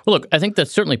argument? Well, look, I think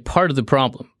that's certainly part of the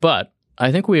problem, but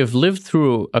I think we have lived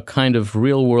through a kind of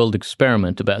real-world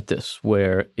experiment about this,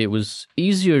 where it was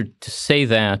easier to say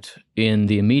that in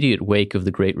the immediate wake of the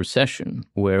Great Recession,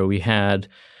 where we had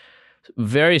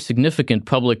very significant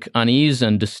public unease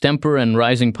and distemper and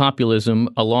rising populism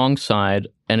alongside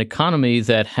an economy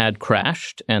that had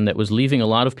crashed and that was leaving a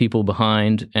lot of people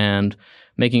behind and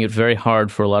making it very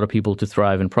hard for a lot of people to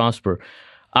thrive and prosper.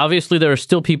 Obviously, there are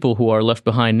still people who are left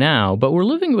behind now, but we're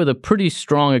living with a pretty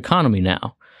strong economy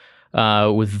now.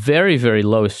 With very, very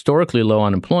low, historically low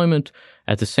unemployment,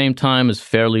 at the same time as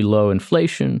fairly low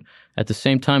inflation, at the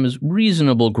same time as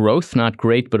reasonable growth, not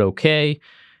great, but okay.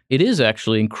 It is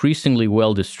actually increasingly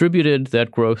well distributed,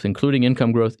 that growth, including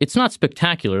income growth. It's not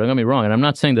spectacular, don't get me wrong, and I'm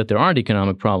not saying that there aren't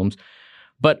economic problems,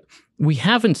 but we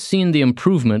haven't seen the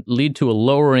improvement lead to a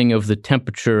lowering of the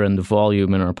temperature and the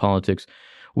volume in our politics.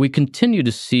 We continue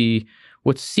to see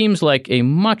what seems like a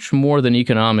much more than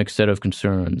economic set of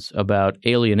concerns about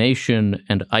alienation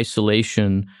and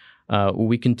isolation.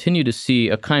 We continue to see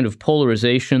a kind of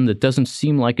polarization that doesn't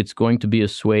seem like it's going to be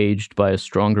assuaged by a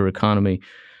stronger economy.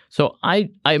 So I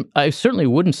certainly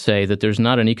wouldn't say that there's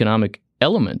not an economic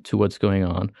element to what's going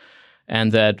on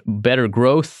and that better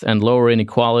growth and lower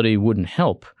inequality wouldn't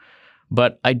help.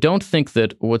 But I don't think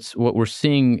that what we're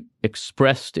seeing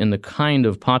expressed in the kind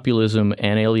of populism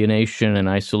and alienation and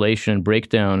isolation and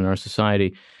breakdown in our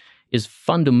society is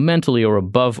fundamentally or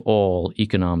above all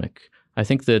economic. I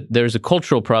think that there's a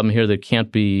cultural problem here that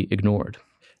can't be ignored.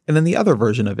 And then the other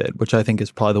version of it, which I think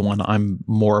is probably the one I'm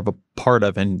more of a part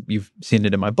of, and you've seen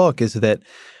it in my book, is that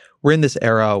we're in this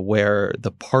era where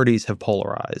the parties have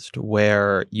polarized,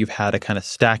 where you've had a kind of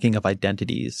stacking of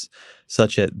identities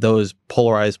such that those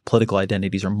polarized political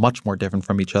identities are much more different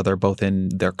from each other, both in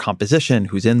their composition,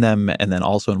 who's in them, and then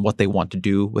also in what they want to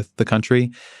do with the country.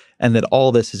 And that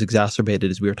all this is exacerbated,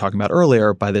 as we were talking about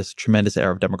earlier, by this tremendous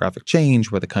era of demographic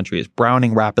change where the country is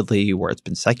browning rapidly, where it's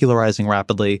been secularizing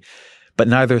rapidly. But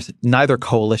neither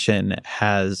coalition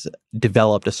has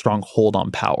developed a strong hold on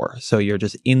power. So you're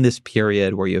just in this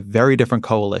period where you have very different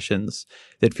coalitions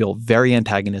that feel very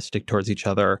antagonistic towards each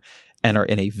other and are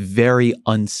in a very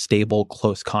unstable,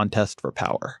 close contest for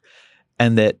power.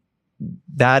 And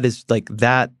that is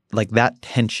that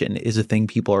tension is a thing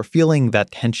people are feeling. That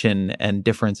tension and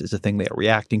difference is a thing they are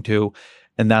reacting to.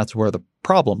 And that's where the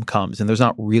problem comes. And there's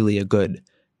not really a good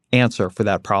answer for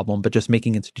that problem, but just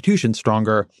making institutions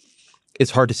stronger,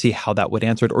 it's hard to see how that would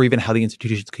answer it or even how the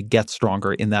institutions could get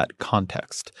stronger in that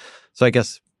context. So I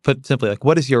guess put simply, like,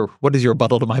 what is your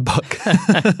rebuttal to my book?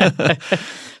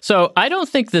 So I don't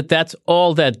think that that's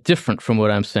all that different from what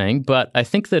I'm saying, but I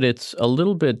think that it's a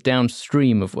little bit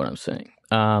downstream of what I'm saying.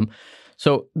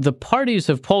 So the parties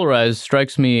have polarized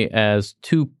strikes me as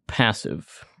too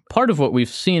passive. Part of what we've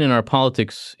seen in our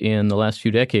politics in the last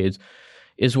few decades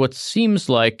is what seems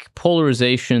like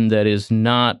polarization that is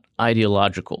not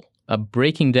ideological. A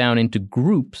breaking down into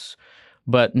groups,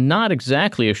 but not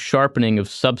exactly a sharpening of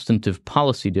substantive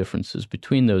policy differences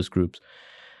between those groups.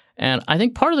 And I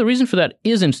think part of the reason for that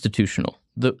is institutional.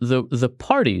 The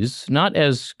parties, not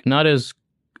as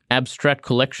abstract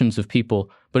collections of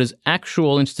people, but as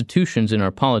actual institutions in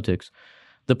our politics.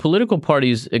 The political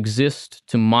parties exist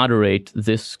to moderate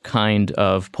this kind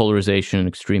of polarization and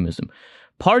extremism.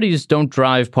 Parties don't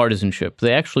drive partisanship.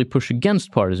 They actually push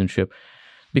against partisanship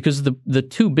because the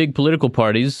two big political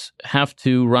parties have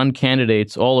to run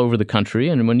candidates all over the country.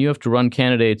 And when you have to run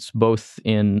candidates both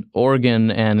in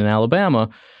Oregon and in Alabama,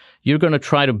 you're going to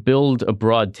try to build a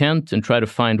broad tent and try to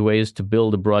find ways to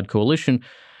build a broad coalition.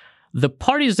 The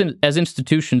parties as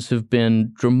institutions have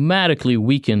been dramatically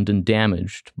weakened and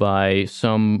damaged by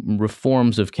some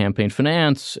reforms of campaign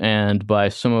finance and by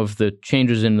some of the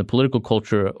changes in the political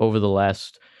culture over the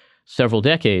last several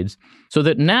decades, so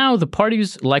that now the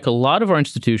parties, like a lot of our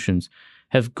institutions,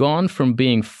 have gone from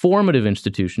being formative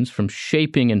institutions, from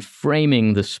shaping and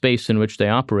framing the space in which they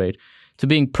operate, to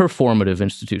being performative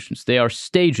institutions. They are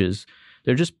stages.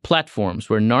 They're just platforms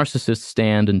where narcissists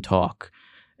stand and talk.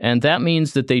 And that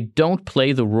means that they don't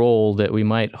play the role that we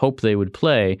might hope they would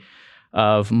play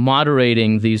of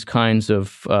moderating these kinds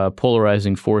of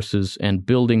polarizing forces and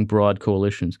building broad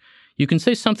coalitions. You can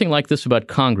say something like this about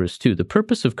Congress, too. The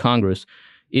purpose of Congress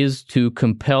is to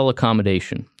compel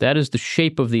accommodation. That is the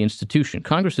shape of the institution.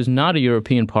 Congress is not a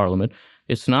European Parliament.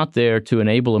 It's not there to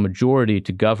enable a majority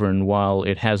to govern while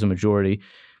it has a majority.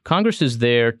 Congress is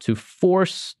there to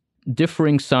force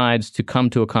differing sides to come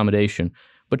to accommodation.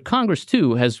 But Congress,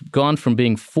 too, has gone from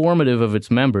being formative of its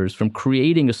members, from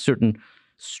creating a certain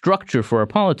structure for our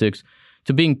politics,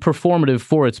 to being performative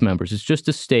for its members. It's just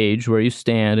a stage where you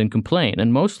stand and complain,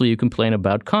 and mostly you complain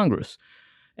about Congress.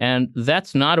 And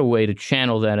that's not a way to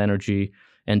channel that energy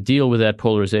and deal with that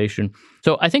polarization.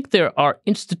 So I think there are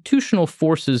institutional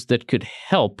forces that could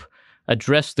help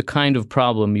address the kind of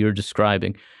problem you're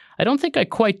describing. I don't think I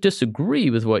quite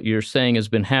disagree with what you're saying has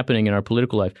been happening in our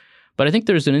political life, but I think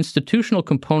there's an institutional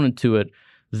component to it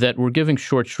that we're giving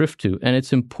short shrift to, and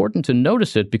it's important to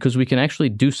notice it because we can actually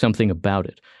do something about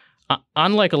it.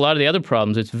 Unlike a lot of the other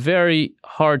problems, it's very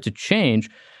hard to change.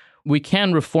 We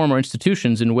can reform our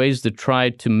institutions in ways that try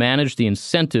to manage the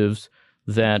incentives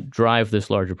that drive this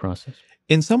larger process.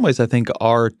 In some ways, I think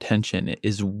our tension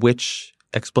is which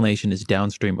explanation is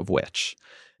downstream of which.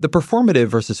 The performative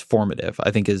versus formative, I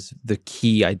think, is the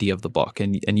key idea of the book.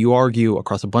 And you argue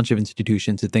across a bunch of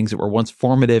institutions that things that were once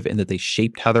formative in that they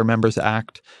shaped how their members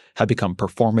act have become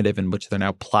performative, in which they're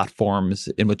now platforms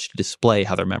in which to display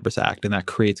how their members act. And that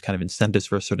creates kind of incentives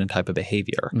for a certain type of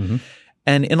behavior. Mm-hmm.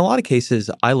 And in a lot of cases,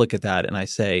 I look at that and I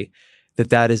say that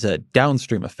that is a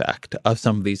downstream effect of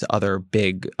some of these other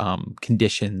big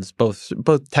conditions, both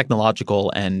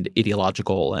technological and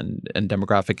ideological and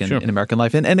demographic in American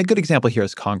life. And a good example here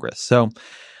is Congress. So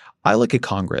I look at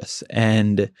Congress,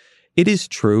 and it is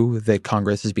true that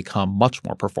Congress has become much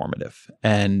more performative,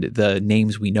 and the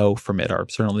names we know from it are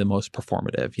certainly the most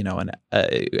performative,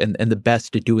 and the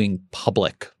best at doing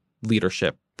public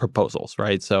leadership proposals,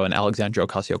 right? So an Alexandria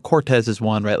Ocasio-Cortez is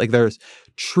one, right? Like there's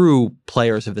true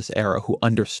players of this era who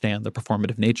understand the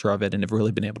performative nature of it and have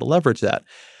really been able to leverage that.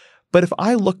 But if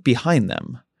I look behind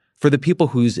them, for the people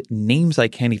whose names I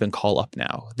can't even call up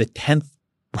now, the 10th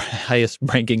highest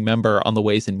ranking member on the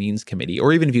Ways and Means Committee,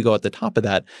 or even if you go at the top of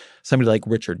that, somebody like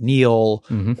Richard Neal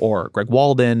or Greg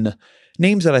Walden,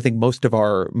 names that I think most of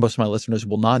my listeners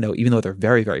will not know, even though they're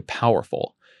very, very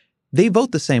powerful, they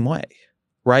vote the same way.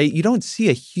 Right? You don't see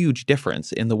a huge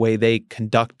difference in the way they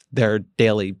conduct their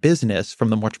daily business from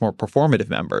the much more performative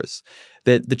members.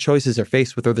 That the choices they're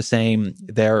faced with are the same.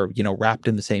 They're, wrapped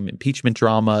in the same impeachment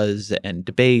dramas and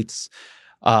debates.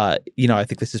 I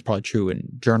think this is probably true in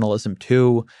journalism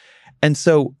too. And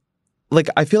so,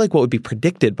 I feel like what would be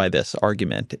predicted by this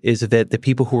argument is that the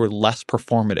people who are less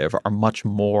performative are much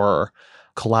more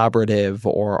collaborative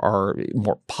or are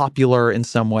more popular in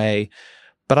some way.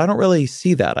 But I don't really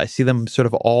see that. I see them sort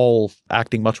of all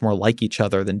acting much more like each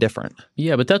other than different.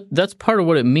 Yeah, but that's part of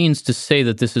what it means to say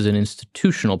that this is an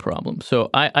institutional problem. So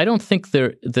I don't think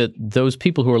that those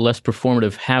people who are less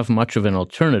performative have much of an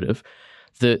alternative.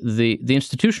 The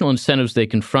institutional incentives they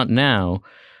confront now,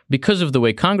 because of the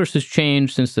way Congress has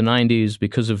changed since the 90s,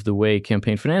 because of the way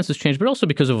campaign finance has changed, but also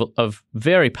because of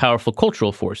very powerful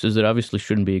cultural forces that obviously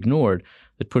shouldn't be ignored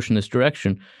that push in this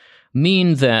direction,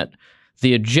 mean that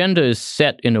the agenda is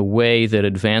set in a way that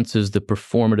advances the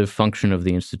performative function of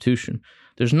the institution.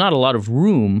 There's not a lot of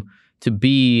room to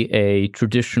be a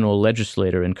traditional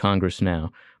legislator in Congress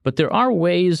now, but there are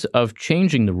ways of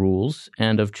changing the rules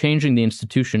and of changing the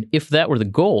institution, if that were the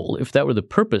goal, if that were the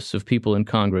purpose of people in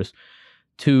Congress,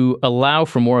 to allow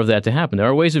for more of that to happen. There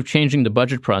are ways of changing the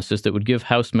budget process that would give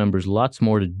House members lots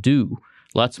more to do,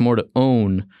 lots more to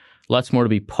own, lots more to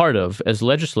be part of as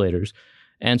legislators.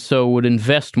 and so would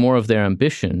invest more of their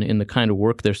ambition in the kind of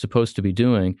work they're supposed to be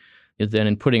doing than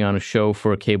in putting on a show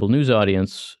for a cable news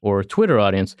audience or a Twitter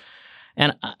audience.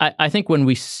 And I think when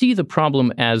we see the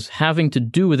problem as having to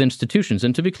do with institutions,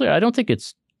 and to be clear, I don't think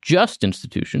it's just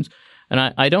institutions,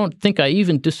 and I don't think I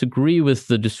even disagree with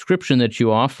the description that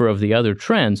you offer of the other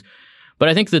trends, but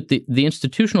I think that the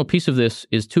institutional piece of this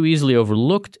is too easily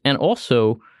overlooked and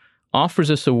also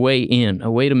offers us a way in, a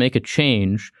way to make a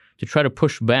change, to try to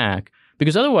push back,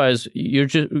 because otherwise you're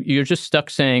just stuck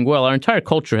saying, well, our entire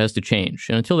culture has to change,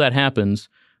 and until that happens,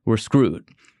 we're screwed.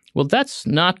 Well, that's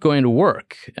not going to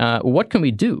work. What can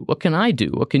we do? What can I do?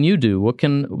 What can you do? What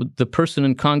can the person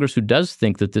in Congress who does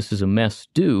think that this is a mess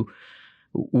do?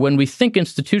 When we think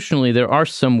institutionally, there are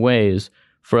some ways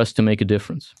for us to make a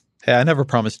difference. Hey, I never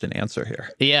promised an answer here.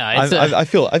 Yeah, I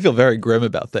feel very grim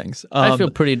about things. I feel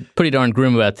pretty darn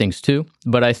grim about things too.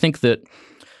 But I think that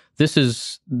this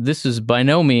is by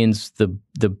no means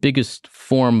the biggest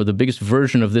form or the biggest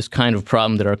version of this kind of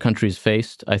problem that our country has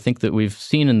faced. I think that we've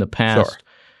seen in the past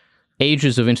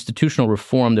ages of institutional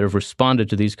reform that have responded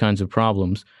to these kinds of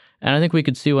problems, and I think we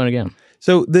could see one again.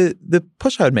 So the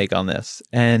push I would make on this,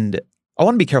 and I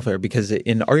want to be careful here because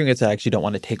in arguing against it, I actually don't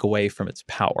want to take away from its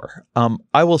power.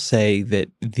 I will say that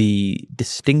the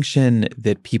distinction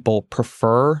that people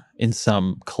prefer in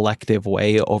some collective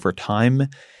way over time,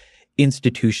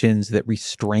 institutions that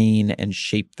restrain and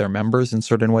shape their members in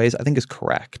certain ways, I think is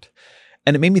correct.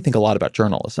 And it made me think a lot about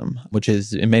journalism, which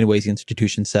is in many ways the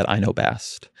institution said, I know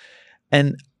best.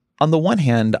 And on the one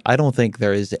hand, I don't think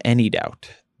there is any doubt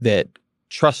that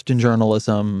trust in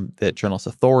journalism, that journalist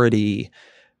authority,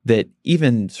 that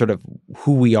even sort of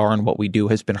who we are and what we do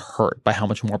has been hurt by how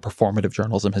much more performative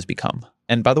journalism has become.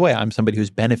 And by the way, I'm somebody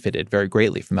who's benefited very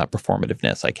greatly from that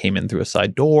performativeness. I came in through a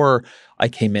side door. I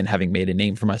came in having made a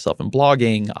name for myself in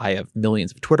blogging. I have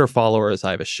millions of Twitter followers.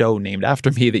 I have a show named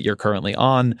after me that you're currently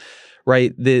on,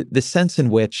 right? The sense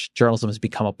in which journalism has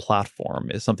become a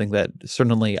platform is something that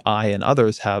certainly I and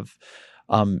others have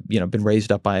been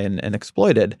raised up by and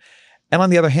exploited. And on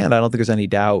the other hand, I don't think there's any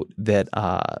doubt that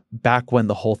back when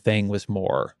the whole thing was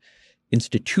more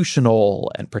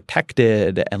institutional and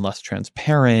protected and less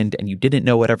transparent, and you didn't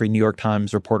know what every New York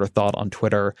Times reporter thought on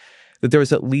Twitter, that there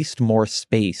was at least more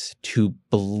space to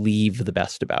believe the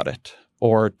best about it,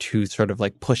 or to sort of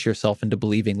like push yourself into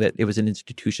believing that it was an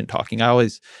institution talking. I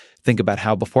always think about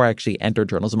how before I actually entered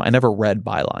journalism, I never read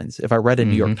bylines. If I read a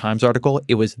New York Times article,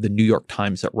 it was the New York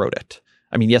Times that wrote it.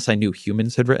 I mean, yes, I knew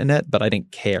humans had written it, but I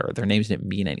didn't care. Their names didn't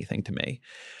mean anything to me.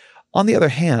 On the other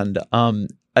hand,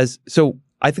 so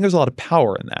I think there's a lot of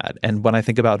power in that. And when I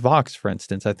think about Vox, for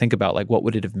instance, I think about like what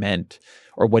would it have meant,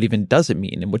 or what even does it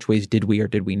mean? In which ways did we or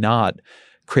did we not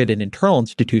create an internal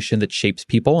institution that shapes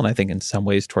people? And I think in some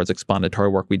ways towards explanatory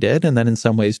work we did, and then in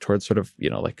some ways towards sort of,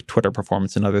 like Twitter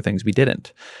performance and other things we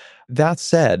didn't. That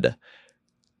said,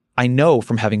 I know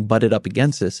from having butted up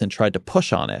against this and tried to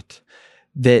push on it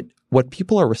that what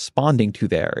people are responding to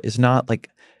there is not like,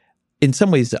 in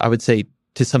some ways, I would say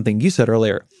to something you said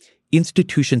earlier,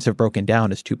 institutions have broken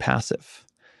down as too passive.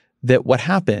 That what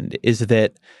happened is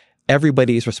that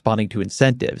everybody is responding to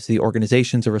incentives. The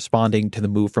organizations are responding to the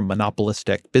move from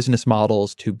monopolistic business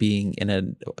models to being in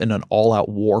an all-out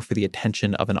war for the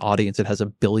attention of an audience that has a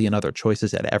billion other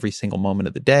choices at every single moment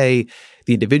of the day.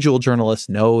 The individual journalists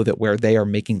know that where they are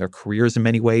making their careers in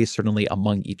many ways, certainly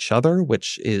among each other,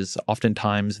 which is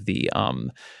oftentimes the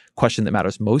question that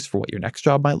matters most for what your next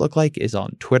job might look like, is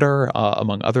on Twitter,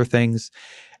 among other things.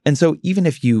 And so even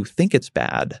if you think it's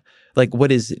bad, like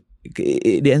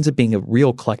it ends up being a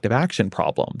real collective action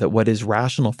problem, that what is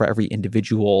rational for every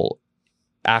individual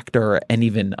actor and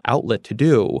even outlet to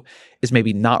do is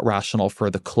maybe not rational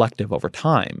for the collective over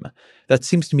time. That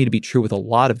seems to me to be true with a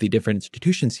lot of the different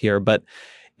institutions here, but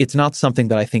it's not something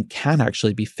that I think can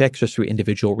actually be fixed just through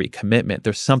individual recommitment.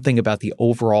 There's something about the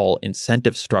overall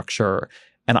incentive structure,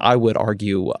 and I would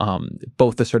argue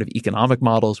both the sort of economic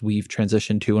models we've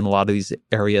transitioned to in a lot of these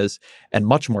areas, and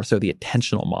much more so the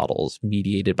attentional models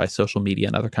mediated by social media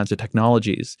and other kinds of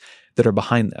technologies that are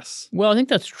behind this. Well, I think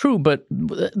that's true, but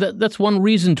that's one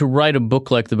reason to write a book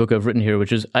like the book I've written here,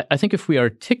 which is I think if we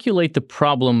articulate the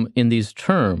problem in these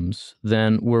terms,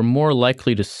 then we're more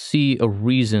likely to see a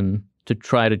reason to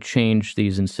try to change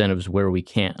these incentives where we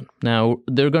can. Now,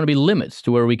 there are going to be limits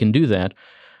to where we can do that,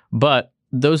 but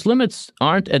those limits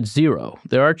aren't at zero.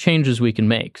 There are changes we can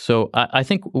make. So I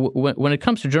think when it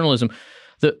comes to journalism,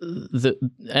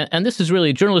 and this is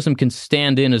really, journalism can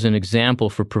stand in as an example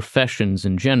for professions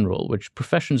in general, which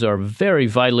professions are very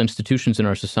vital institutions in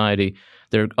our society.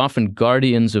 They're often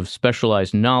guardians of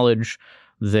specialized knowledge.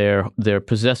 They're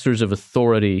possessors of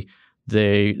authority.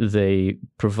 They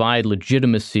provide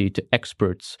legitimacy to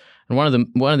experts. And one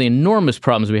of the enormous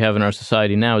problems we have in our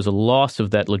society now is a loss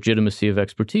of that legitimacy of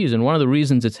expertise. And one of the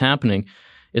reasons it's happening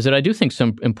is that I do think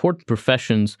some important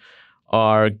professions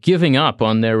are giving up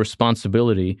on their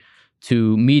responsibility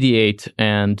to mediate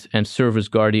and serve as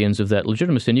guardians of that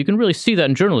legitimacy. And you can really see that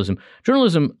in journalism.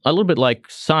 Journalism, a little bit like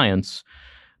science,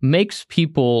 makes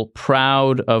people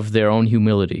proud of their own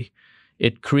humility.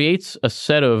 It creates a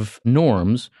set of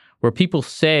norms where people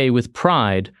say with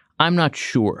pride, I'm not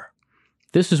sure.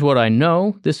 This is what I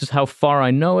know. This is how far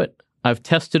I know it. I've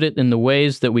tested it in the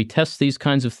ways that we test these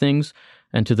kinds of things.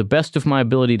 And to the best of my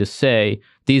ability to say,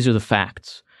 these are the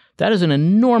facts. That is an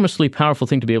enormously powerful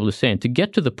thing to be able to say. And to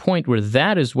get to the point where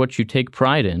that is what you take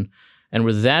pride in and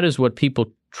where that is what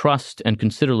people trust and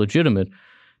consider legitimate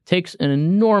takes an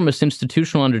enormous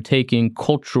institutional undertaking,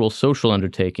 cultural, social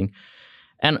undertaking.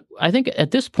 And I think at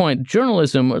this point,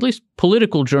 journalism, or at least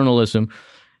political journalism,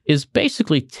 is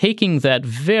basically taking that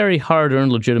very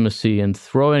hard-earned legitimacy and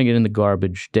throwing it in the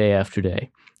garbage day after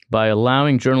day by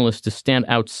allowing journalists to stand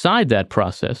outside that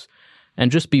process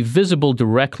and just be visible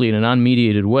directly in an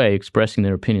unmediated way, expressing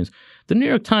their opinions. The New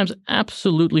York Times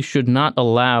absolutely should not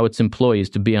allow its employees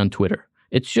to be on Twitter.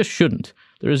 It just shouldn't.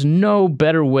 There is no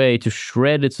better way to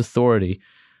shred its authority,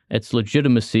 its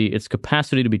legitimacy, its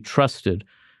capacity to be trusted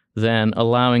than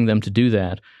allowing them to do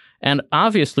that. And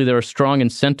obviously there are strong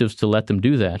incentives to let them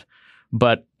do that.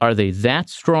 But are they that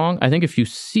strong? I think if you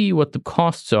see what the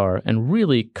costs are and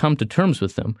really come to terms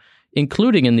with them,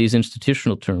 including in these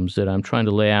institutional terms that I'm trying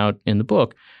to lay out in the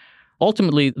book,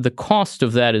 ultimately the cost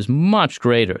of that is much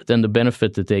greater than the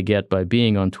benefit that they get by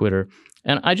being on Twitter.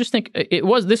 And I just think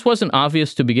this wasn't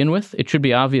obvious to begin with. It should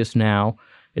be obvious now.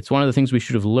 It's one of the things we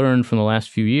should have learned from the last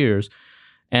few years.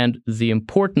 And the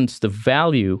importance, the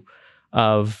value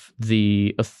of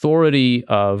the authority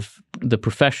of the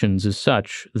professions is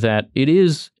such that it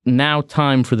is now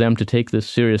time for them to take this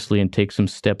seriously and take some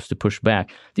steps to push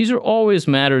back. These are always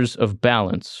matters of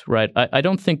balance, right? I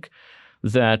don't think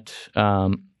that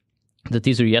that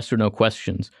these are yes or no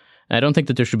questions. I don't think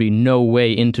that there should be no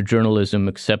way into journalism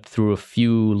except through a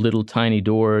few little tiny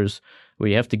doors where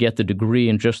you have to get the degree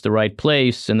in just the right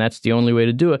place, and that's the only way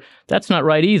to do it. That's not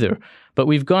right either. But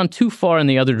we've gone too far in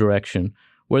the other direction,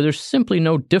 where there's simply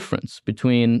no difference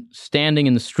between standing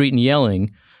in the street and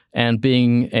yelling and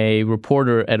being a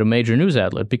reporter at a major news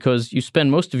outlet, because you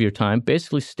spend most of your time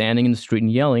basically standing in the street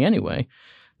and yelling anyway.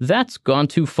 That's gone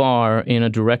too far in a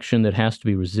direction that has to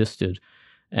be resisted.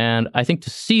 And I think to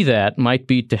see that might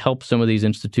be to help some of these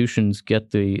institutions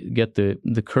get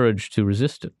the courage to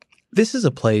resist it. This is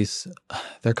a place,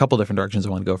 there are a couple different directions I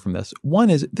want to go from this. One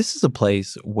is, this is a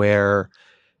place where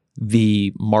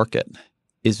the market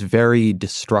is very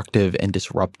destructive and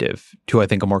disruptive to, I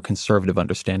think, a more conservative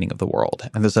understanding of the world.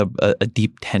 And there's a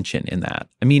deep tension in that.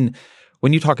 I mean,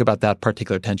 when you talk about that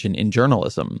particular tension in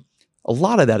journalism, a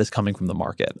lot of that is coming from the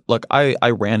market. Look, I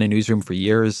ran a newsroom for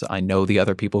years. I know the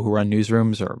other people who run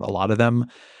newsrooms, or a lot of them.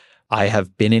 I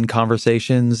have been in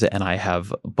conversations, and I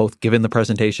have both given the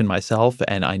presentation myself,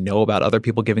 and I know about other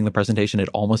people giving the presentation at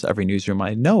almost every newsroom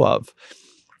I know of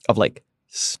like,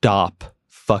 stop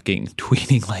fucking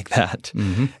tweeting like that.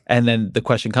 Mm-hmm. And then the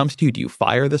question comes to you, do you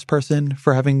fire this person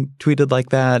for having tweeted like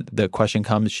that? The question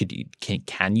comes,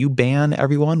 can you ban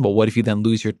everyone? Well, what if you then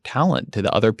lose your talent to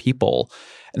the other people?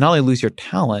 And not only lose your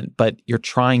talent, but you're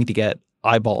trying to get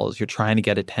eyeballs, you're trying to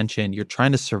get attention, you're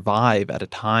trying to survive at a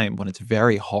time when it's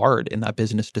very hard in that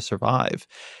business to survive.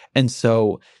 And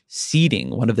so ceding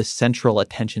one of the central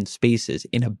attention spaces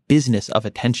in a business of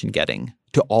attention getting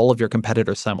to all of your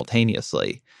competitors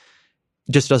simultaneously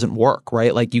just doesn't work,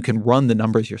 right? Like, you can run the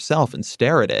numbers yourself and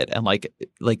stare at it and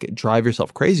like drive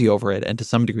yourself crazy over it. And to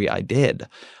some degree I did.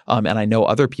 And I know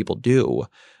other people do.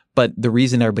 But the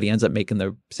reason everybody ends up making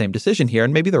the same decision here,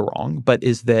 and maybe they're wrong, but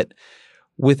is that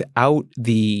without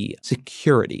the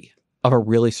security of a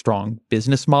really strong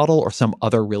business model or some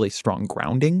other really strong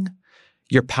grounding,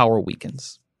 your power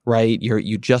weakens, right?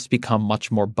 You just become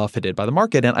much more buffeted by the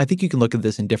market. And I think you can look at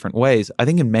this in different ways. I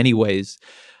think in many ways,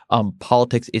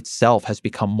 politics itself has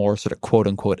become more sort of quote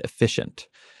unquote efficient.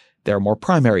 There are more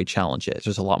primary challenges.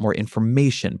 There's a lot more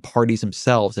information. Parties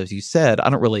themselves, as you said, I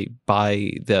don't really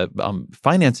buy the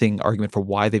financing argument for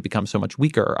why they've become so much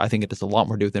weaker. I think it has a lot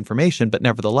more to do with information, but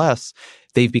nevertheless,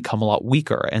 they've become a lot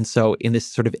weaker. And so in this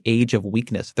sort of age of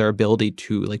weakness, their ability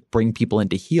to like bring people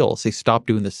into heel, say, stop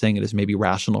doing this thing that is maybe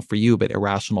rational for you, but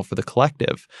irrational for the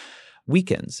collective,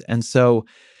 weakens. And so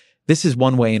this is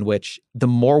one way in which the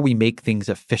more we make things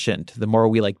efficient, the more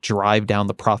we like drive down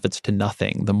the profits to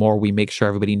nothing, the more we make sure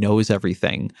everybody knows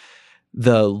everything,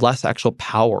 the less actual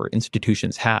power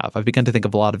institutions have. I've begun to think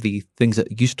of a lot of the things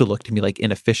that used to look to me like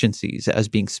inefficiencies as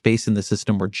being space in the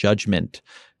system where judgment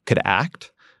could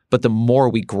act. But the more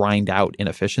we grind out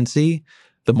inefficiency,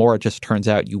 the more it just turns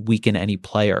out you weaken any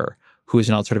player who is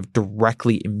not sort of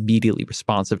directly, immediately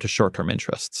responsive to short-term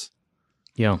interests.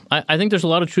 Yeah, I think there's a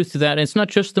lot of truth to that. And it's not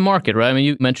just the market, right? I mean,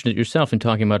 you mentioned it yourself in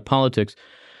talking about politics.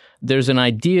 There's an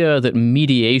idea that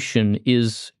mediation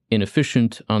is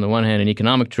inefficient on the one hand in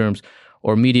economic terms,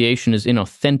 or mediation is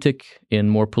inauthentic in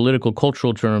more political,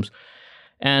 cultural terms.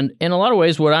 And in a lot of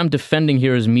ways, what I'm defending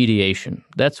here is mediation.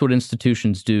 That's what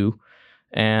institutions do.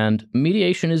 And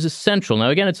mediation is essential. Now,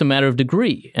 again, it's a matter of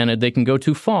degree, and they can go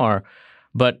too far.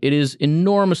 But it is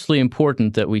enormously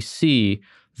important that we see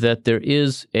that there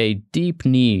is a deep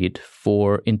need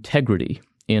for integrity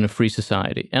in a free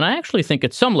society. And I actually think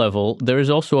at some level, there is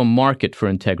also a market for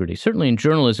integrity. Certainly in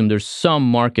journalism, there's some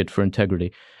market for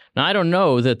integrity. Now, I don't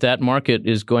know that that market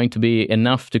is going to be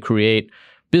enough to create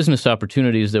business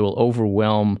opportunities that will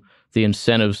overwhelm the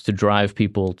incentives to drive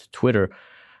people to Twitter.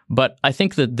 But I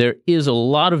think that there is a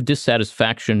lot of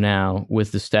dissatisfaction now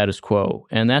with the status quo,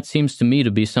 and that seems to me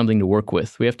to be something to work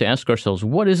with. We have to ask ourselves,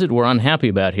 what is it we're unhappy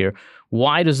about here?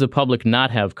 Why does the public not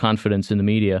have confidence in the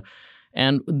media?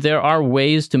 And there are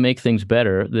ways to make things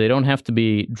better. They don't have to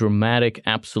be dramatic,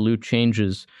 absolute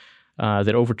changes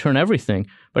that overturn everything.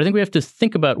 But I think we have to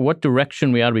think about what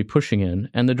direction we ought to be pushing in.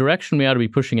 And the direction we ought to be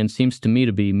pushing in seems to me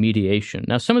to be mediation.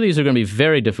 Now, some of these are going to be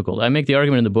very difficult. I make the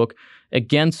argument in the book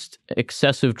against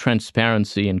excessive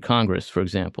transparency in Congress, for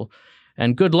example.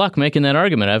 And good luck making that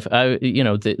argument.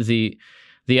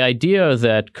 The idea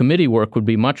that committee work would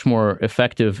be much more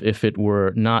effective if it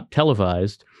were not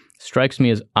televised strikes me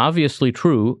as obviously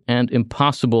true and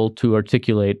impossible to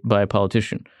articulate by a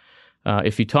politician.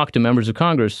 If you talk to members of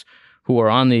Congress who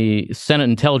are on the Senate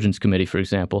Intelligence Committee, for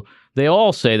example, they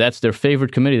all say that's their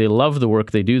favorite committee. They love the work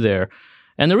they do there.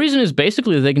 And the reason is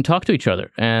basically that they can talk to each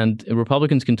other, and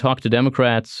Republicans can talk to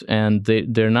Democrats, and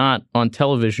they're not on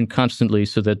television constantly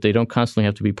so that they don't constantly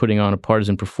have to be putting on a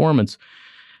partisan performance.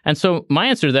 And so my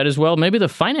answer to that is, well, maybe the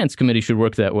Finance Committee should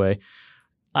work that way.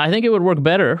 I think it would work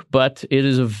better, but it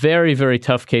is a very, very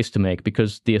tough case to make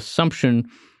because the assumption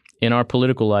in our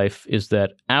political life is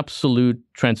that absolute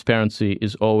transparency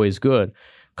is always good.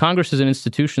 Congress is an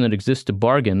institution that exists to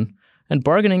bargain, and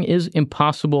bargaining is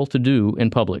impossible to do in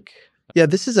public. Yeah,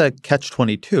 this is a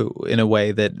catch-22 in a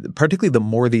way that particularly the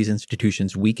more these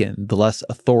institutions weaken, the less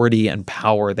authority and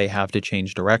power they have to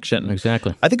change direction.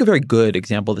 Exactly. I think a very good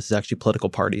example of this is actually political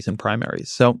parties and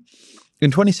primaries. So in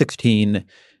 2016,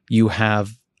 you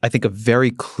have, I think, a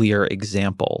very clear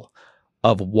example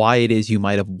of why it is you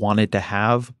might have wanted to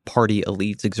have party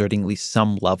elites exerting at least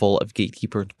some level of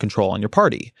gatekeeper control on your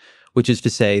party, which is to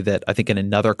say that I think in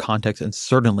another context, and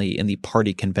certainly in the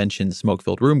party convention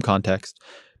smoke-filled room context,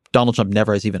 Donald Trump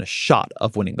never has even a shot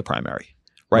of winning the primary,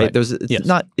 right?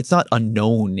 It's not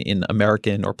unknown in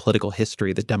American or political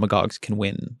history that demagogues can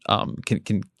win,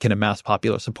 can amass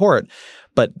popular support.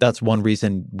 But that's one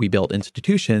reason we built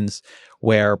institutions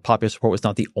where popular support was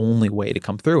not the only way to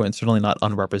come through, and certainly not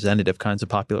unrepresentative kinds of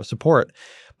popular support.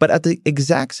 But at the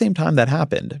exact same time that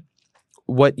happened,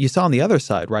 what you saw on the other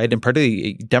side, right, and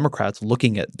particularly Democrats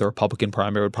looking at the Republican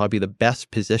primary would probably be the best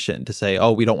position to say,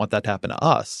 oh, we don't want that to happen to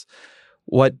us.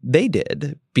 What they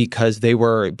did, because there's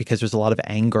a lot of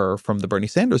anger from the Bernie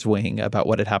Sanders wing about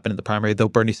what had happened in the primary, though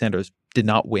Bernie Sanders did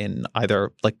not win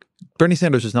either. Like, Bernie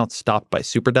Sanders was not stopped by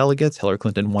superdelegates. Hillary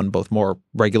Clinton won both more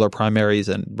regular primaries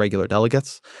and regular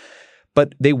delegates,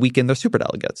 but they weakened their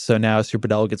superdelegates. So now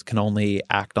superdelegates can only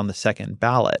act on the second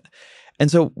ballot. And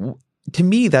so to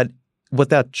me, that what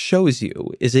that shows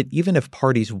you is that even if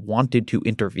parties wanted to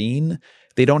intervene,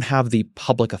 they don't have the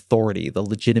public authority, the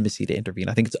legitimacy to intervene.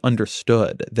 I think it's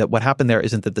understood that what happened there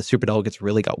isn't that the superdelegates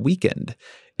really got weakened.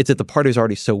 It's that the party was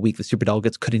already so weak the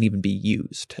superdelegates couldn't even be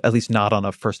used, at least not on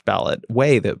a first ballot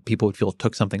way that people would feel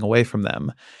took something away from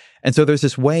them. And so there's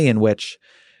this way in which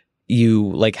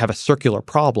you have a circular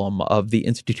problem of the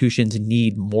institutions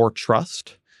need more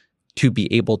trust to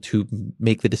be able to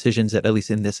make the decisions that, at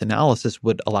least in this analysis,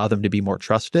 would allow them to be more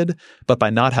trusted. But by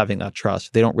not having that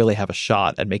trust, they don't really have a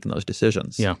shot at making those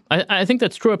decisions. Yeah, I think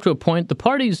that's true up to a point. The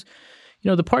parties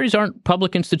aren't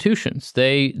public institutions.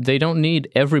 They don't need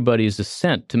everybody's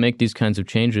assent to make these kinds of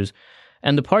changes.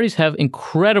 And the parties have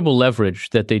incredible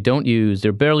leverage that they don't use,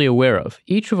 they're barely aware of.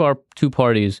 Each of our two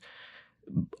parties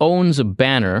owns a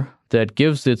banner that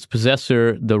gives its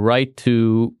possessor the right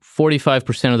to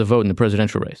 45% of the vote in the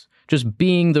presidential race. Just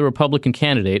being the Republican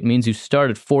candidate means you start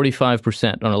at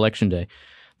 45% on Election Day.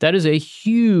 That is a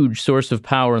huge source of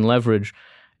power and leverage.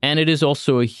 And it is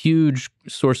also a huge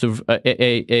source of,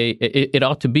 it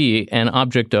ought to be an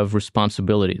object of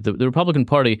responsibility. The Republican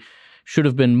Party should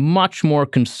have been much more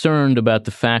concerned about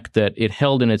the fact that it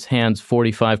held in its hands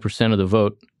 45% of the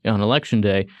vote on Election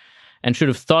Day, and should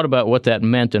have thought about what that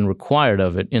meant and required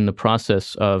of it in the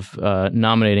process of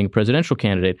nominating a presidential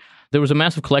candidate. There was a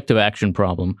massive collective action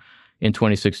problem in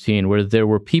 2016 where there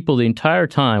were people the entire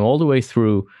time, all the way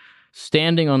through,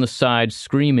 standing on the side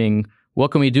screaming,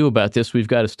 "What can we do about this? We've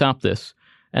got to stop this."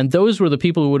 And those were the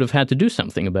people who would have had to do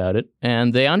something about it.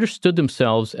 And they understood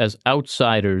themselves as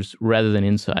outsiders rather than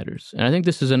insiders. And I think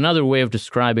this is another way of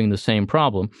describing the same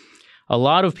problem. A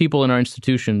lot of people in our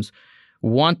institutions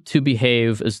want to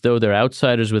behave as though they're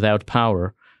outsiders without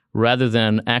power rather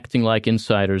than acting like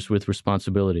insiders with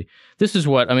responsibility. This is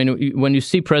what, I mean, when you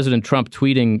see President Trump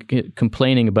tweeting,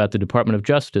 complaining about the Department of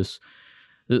Justice,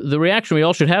 the reaction we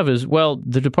all should have is, well,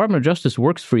 the Department of Justice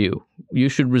works for you. You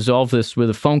should resolve this with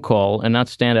a phone call and not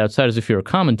stand outside as if you're a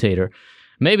commentator.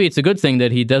 Maybe it's a good thing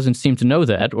that he doesn't seem to know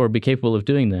that or be capable of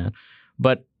doing that.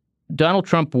 But Donald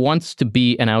Trump wants to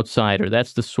be an outsider.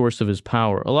 That's the source of his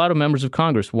power. A lot of members of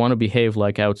Congress want to behave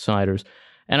like outsiders.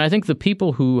 And I think the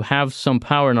people who have some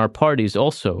power in our parties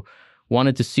also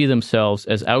wanted to see themselves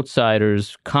as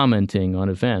outsiders commenting on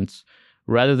events,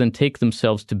 rather than take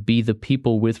themselves to be the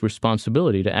people with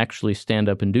responsibility to actually stand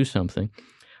up and do something.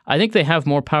 I think they have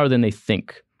more power than they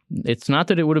think. It's not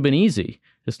that it would have been easy.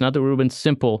 It's not that it would have been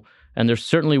simple. And there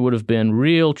certainly would have been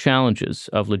real challenges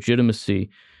of legitimacy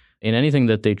in anything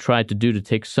that they tried to do to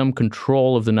take some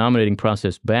control of the nominating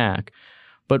process back.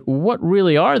 But what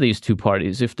really are these two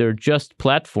parties if they're just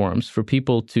platforms for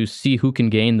people to see who can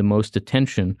gain the most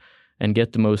attention and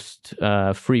get the most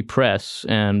free press,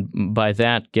 and by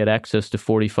that get access to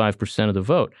 45% of the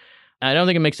vote? I don't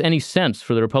think it makes any sense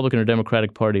for the Republican or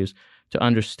Democratic parties to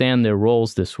understand their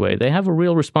roles this way. They have a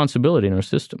real responsibility in our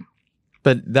system.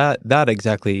 But that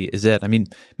exactly is it. I mean,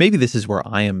 maybe this is where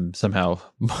I am somehow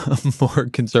more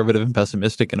conservative and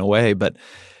pessimistic in a way, but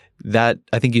that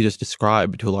I think you just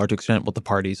described to a large extent what the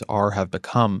parties have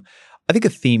become. I think a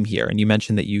theme here, and you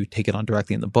mentioned that you take it on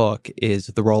directly in the book, is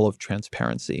the role of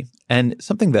transparency. And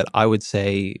something that I would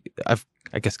say,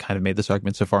 I guess kind of made this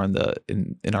argument so far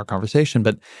in our conversation,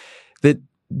 but that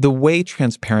the way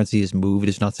transparency is moved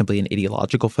is not simply an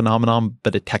ideological phenomenon,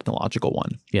 but a technological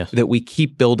one. Yes. That we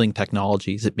keep building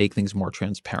technologies that make things more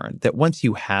transparent. That once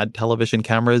you had television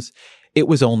cameras, it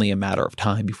was only a matter of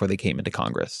time before they came into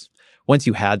Congress. Once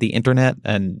you had the internet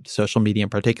and social media in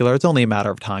particular, it's only a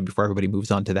matter of time before everybody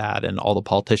moves on to that and all the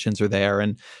politicians are there.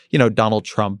 And, Donald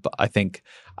Trump, I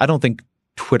don't think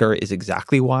Twitter is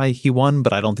exactly why he won,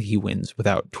 but I don't think he wins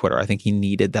without Twitter. I think he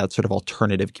needed that sort of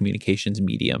alternative communications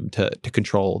medium to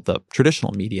control the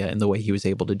traditional media in the way he was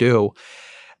able to do.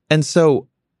 And so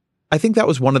I think that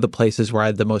was one of the places where I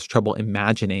had the most trouble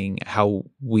imagining how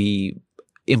we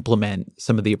implement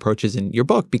some of the approaches in your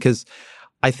book, because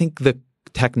I think the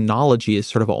technology is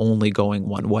sort of only going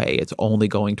one way. It's only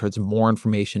going towards more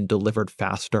information delivered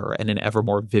faster and in ever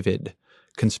more vivid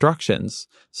constructions,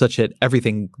 such that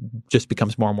everything just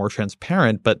becomes more and more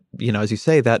transparent. But, as you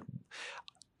say, that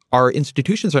our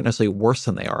institutions aren't necessarily worse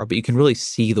than they are, but you can really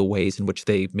see the ways in which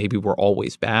they maybe were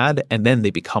always bad, and then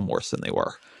they become worse than they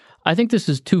were. I think this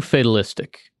is too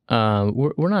fatalistic.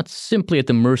 We're not simply at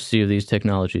the mercy of these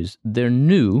technologies. They're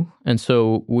new, and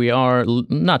so we are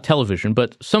not television,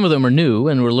 but some of them are new,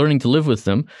 and we're learning to live with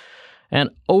them. And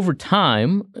over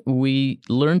time, we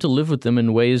learn to live with them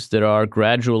in ways that are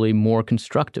gradually more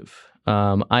constructive.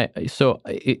 So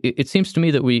it seems to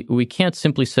me that we can't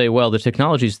simply say, well, the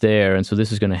technology's there, and so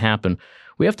this is going to happen.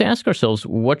 We have to ask ourselves,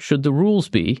 what should the rules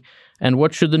be, and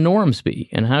what should the norms be,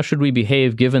 and how should we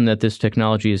behave given that this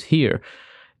technology is here?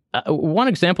 One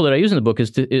example that I use in the book is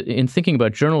in thinking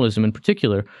about journalism in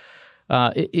particular,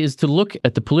 is to look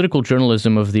at the political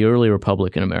journalism of the early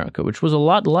republic in America, which was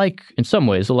in some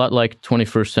ways, a lot like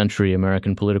 21st century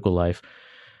American political life,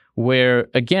 where,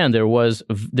 again, there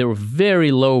were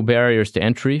very low barriers to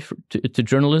entry to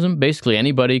journalism. Basically,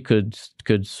 anybody could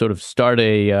sort of start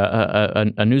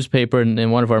a newspaper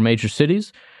in one of our major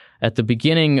cities. At the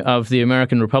beginning of the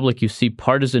American Republic, you see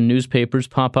partisan newspapers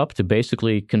pop up to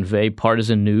basically convey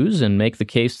partisan news and make the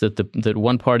case that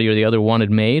one party or the other wanted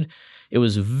made. It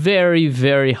was very,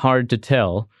 very hard to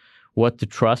tell what to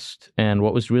trust and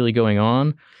what was really going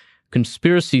on.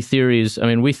 Conspiracy theories, I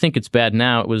mean, we think it's bad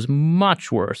now. It was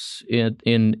much worse in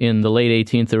the late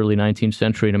 18th, early 19th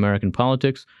century in American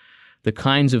politics. The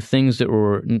kinds of things that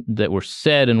were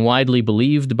said and widely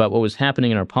believed about what was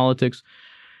happening in our politics.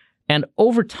 And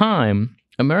over time,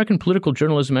 American political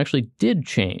journalism actually did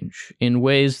change in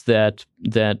ways that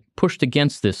pushed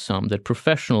against this some, that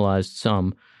professionalized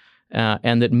some,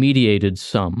 and that mediated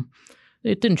some.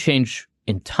 It didn't change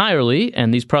entirely,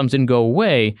 and these problems didn't go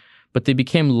away, but they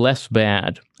became less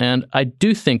bad. And I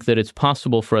do think that it's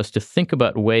possible for us to think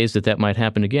about ways that might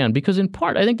happen again, because in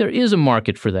part, I think there is a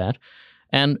market for that.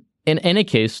 And in any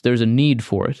case, there's a need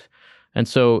for it. And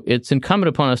so it's incumbent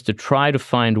upon us to try to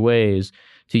find ways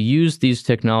to use these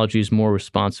technologies more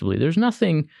responsibly. There's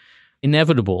nothing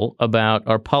inevitable about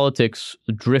our politics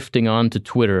drifting onto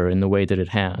Twitter in the way that it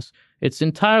has. It's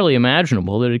entirely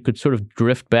imaginable that it could sort of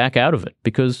drift back out of it,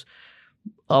 because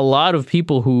a lot of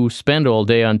people who spend all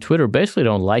day on Twitter basically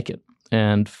don't like it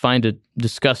and find it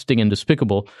disgusting and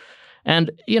despicable.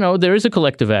 And, there is a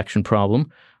collective action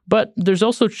problem, but there's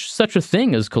also such a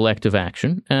thing as collective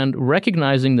action, and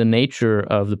recognizing the nature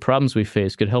of the problems we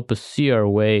face could help us see our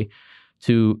way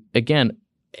to, again,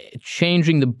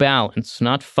 changing the balance,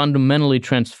 not fundamentally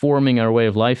transforming our way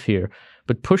of life here,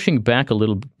 but pushing back a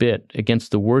little bit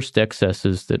against the worst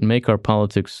excesses that make our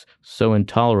politics so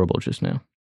intolerable just now.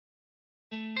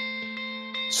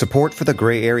 Support for the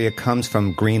gray area comes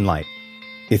from Greenlight.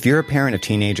 If you're a parent of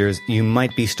teenagers, you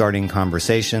might be starting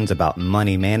conversations about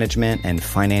money management and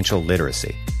financial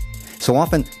literacy. So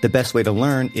often, the best way to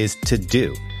learn is to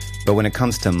do. But when it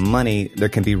comes to money, there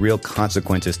can be real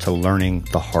consequences to learning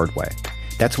the hard way.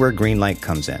 That's where Greenlight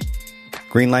comes in.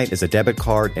 Greenlight is a debit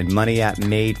card and money app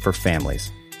made for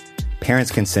families.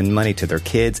 Parents can send money to their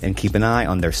kids and keep an eye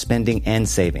on their spending and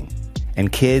saving.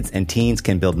 And kids and teens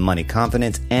can build money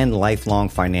confidence and lifelong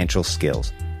financial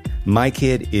skills. My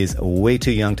kid is way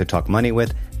too young to talk money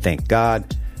with, thank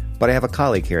God. But I have a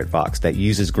colleague here at Vox that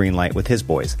uses Greenlight with his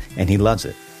boys, and he loves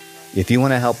it. If you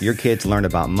want to help your kids learn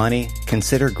about money,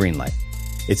 consider Greenlight.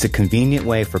 It's a convenient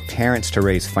way for parents to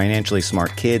raise financially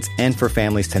smart kids and for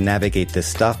families to navigate this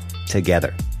stuff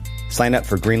together. Sign up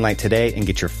for Greenlight today and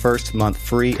get your first month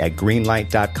free at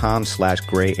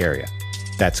greenlight.com/gray area.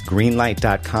 That's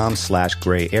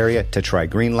greenlight.com/gray area to try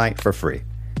Greenlight for free.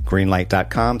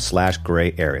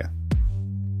 Greenlight.com/gray area.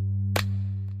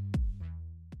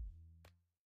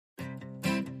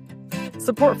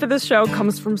 Support for this show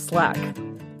comes from Slack.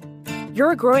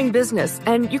 You're a growing business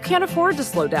and you can't afford to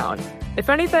slow down. If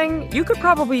anything, you could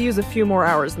probably use a few more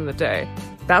hours in the day.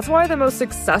 That's why the most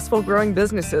successful growing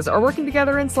businesses are working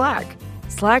together in Slack.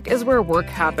 Slack is where work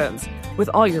happens, with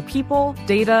all your people,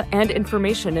 data, and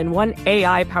information in one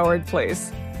AI-powered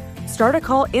place. Start a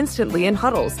call instantly in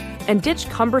huddles and ditch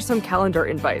cumbersome calendar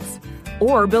invites.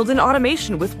 Or build an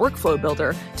automation with Workflow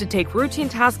Builder to take routine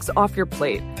tasks off your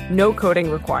plate. No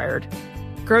coding required.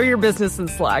 Grow your business in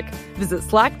Slack. Visit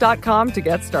slack.com to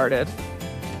get started.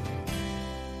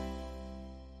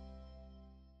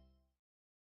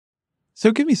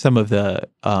 So give me some of the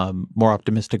more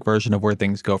optimistic version of where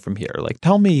things go from here. Like,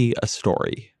 tell me a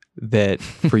story that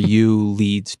for you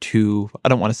leads to, I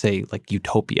don't want to say like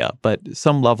utopia, but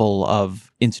some level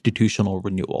of institutional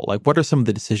renewal. Like, what are some of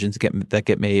the decisions that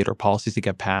get made or policies that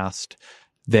get passed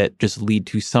that just lead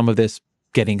to some of this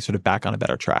getting sort of back on a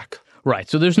better track? Right.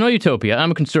 So there's no utopia.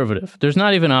 I'm a conservative. There's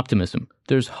not even optimism.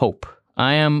 There's hope.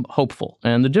 I am hopeful.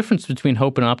 And the difference between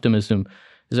hope and optimism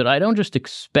is that I don't just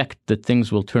expect that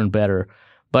things will turn better,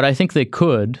 but I think they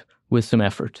could with some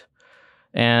effort.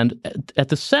 And at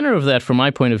the center of that, from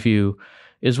my point of view,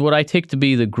 is what I take to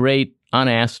be the great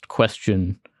unasked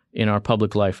question in our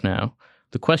public life now.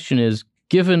 The question is,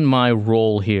 given my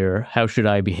role here, how should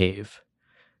I behave?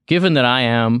 Given that I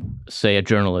am, say, a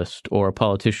journalist or a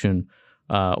politician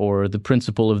or the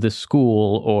principal of this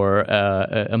school or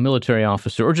a military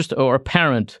officer or a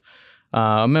parent,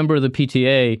 a member of the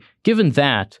PTA, given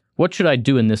that, what should I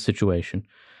do in this situation?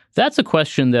 That's a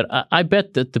question that I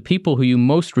bet that the people who you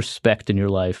most respect in your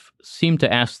life seem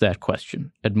to ask that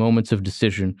question at moments of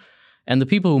decision. And the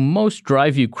people who most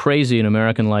drive you crazy in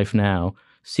American life now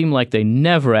seem like they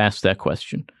never ask that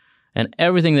question. And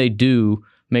everything they do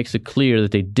makes it clear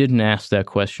that they didn't ask that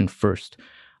question first.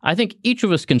 I think each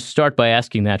of us can start by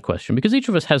asking that question because each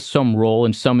of us has some role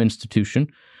in some institution.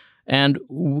 And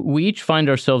we each find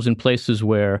ourselves in places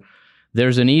where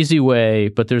there's an easy way,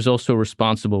 but there's also a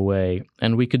responsible way.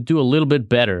 And we could do a little bit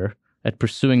better at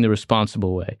pursuing the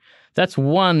responsible way. That's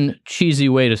one cheesy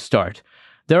way to start.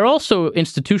 There are also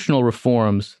institutional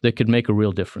reforms that could make a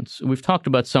real difference. We've talked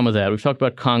about some of that. We've talked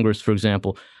about Congress, for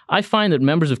example. I find that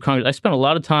members of Congress, I spent a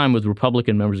lot of time with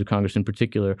Republican members of Congress in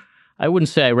particular. I wouldn't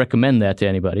say I recommend that to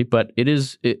anybody, but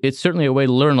it's certainly a way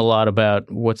to learn a lot about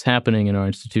what's happening in our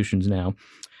institutions now.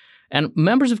 And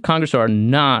members of Congress are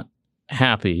not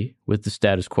happy with the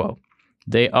status quo.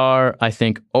 They are, I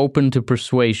think, open to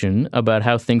persuasion about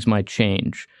how things might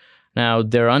change. Now,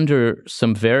 they're under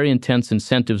some very intense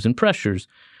incentives and pressures,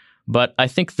 But I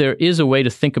think there is a way to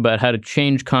think about how to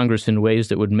change Congress in ways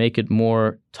that would make it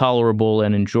more tolerable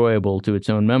and enjoyable to its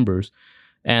own members,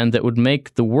 and that would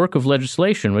make the work of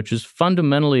legislation, which is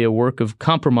fundamentally a work of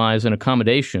compromise and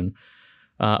accommodation,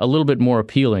 a little bit more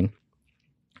appealing.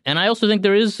 And I also think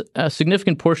there is a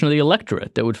significant portion of the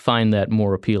electorate that would find that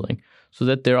more appealing, so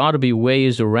that there ought to be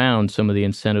ways around some of the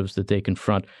incentives that they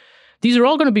confront. These are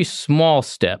all going to be small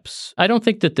steps. I don't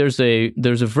think that there's a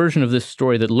version of this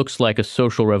story that looks like a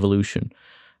social revolution.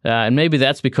 And maybe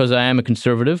that's because I am a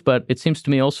conservative, but it seems to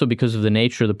me also because of the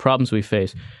nature of the problems we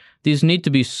face. These need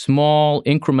to be small,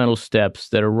 incremental steps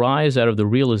that arise out of the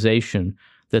realization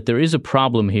that there is a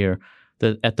problem here,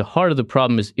 that at the heart of the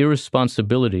problem is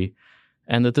irresponsibility,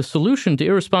 and that the solution to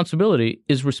irresponsibility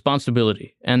is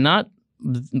responsibility, and not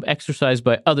exercised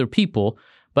by other people,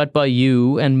 but by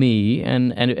you and me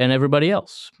and everybody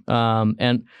else.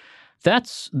 And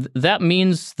that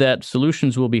means that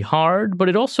solutions will be hard, but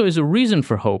it also is a reason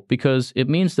for hope, because it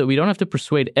means that we don't have to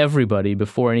persuade everybody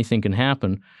before anything can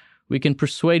happen. We can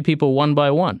persuade people one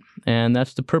by one, and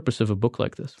that's the purpose of a book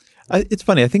like this. It's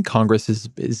funny. I think Congress is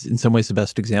in some ways the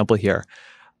best example here.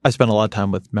 I spent a lot of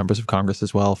time with members of Congress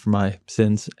as well for my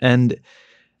sins, and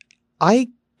I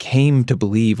came to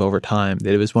believe over time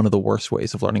that it was one of the worst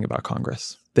ways of learning about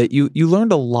Congress. That you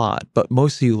learned a lot, but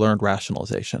mostly you learned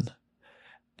rationalization.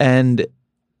 And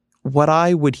what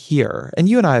I would hear, and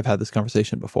you and I have had this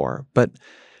conversation before, but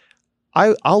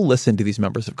I'll listen to these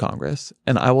members of Congress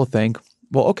and I will think,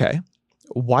 well, okay,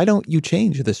 why don't you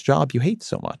change this job you hate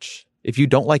so much? If you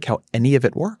don't like how any of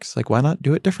it works, like, why not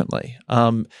do it differently?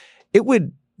 It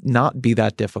would not be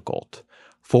that difficult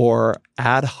for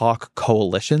ad hoc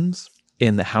coalitions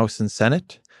in the House and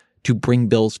Senate to bring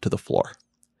bills to the floor.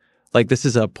 Like, this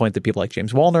is a point that people like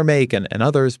James Wallner make and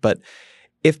others, but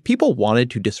if people wanted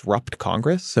to disrupt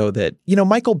Congress so that,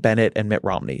 Michael Bennet and Mitt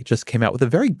Romney just came out with a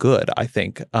very good, I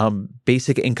think,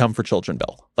 basic income for children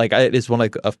bill. Like, it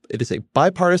is a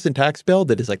bipartisan tax bill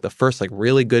that is like the first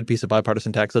really good piece of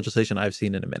bipartisan tax legislation I've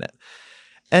seen in a minute.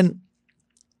 And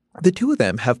the two of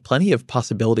them have plenty of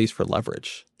possibilities for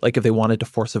leverage, like if they wanted to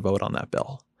force a vote on that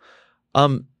bill.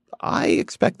 I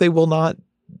expect they will not.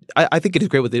 I think it is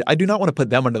great with it. I do not want to put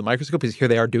them under the microscope because here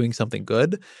they are doing something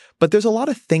good. But there's a lot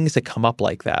of things that come up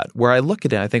like that where I look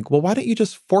at it and I think, well, why don't you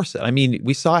just force it? I mean,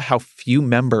 we saw how few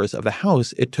members of the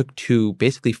House it took to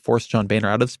basically force John Boehner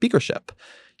out of the speakership.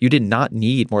 You did not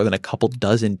need more than a couple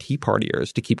dozen Tea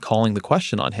Partiers to keep calling the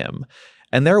question on him.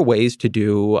 And there are ways to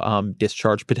do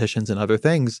discharge petitions and other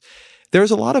things.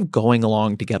 There's a lot of going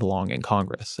along to get along in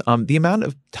Congress. The amount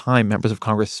of time members of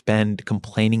Congress spend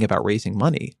complaining about raising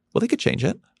money, well, they could change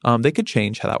it. They could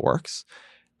change how that works.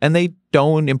 And they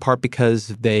don't, in part because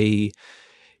they,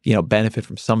 benefit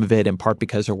from some of it, in part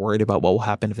because they're worried about what will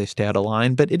happen if they stay out of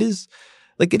line. But it is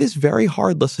very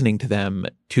hard listening to them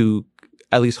to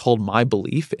at least hold my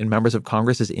belief in members of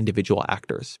Congress as individual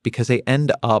actors, because they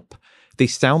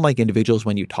sound like individuals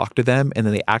when you talk to them, and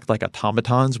then they act like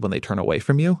automatons when they turn away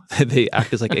from you. They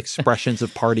act as like expressions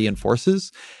of party and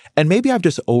forces. And maybe I've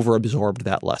just overabsorbed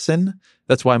that lesson.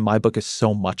 That's why my book is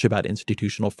so much about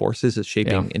institutional forces as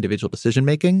shaping individual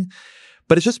decision-making.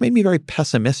 But it's just made me very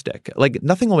pessimistic. Like,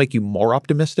 nothing will make you more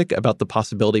optimistic about the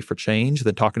possibility for change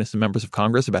than talking to some members of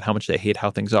Congress about how much they hate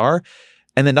how things are.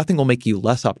 And then nothing will make you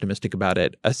less optimistic about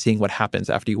it as seeing what happens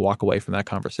after you walk away from that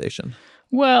conversation.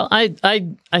 Well, I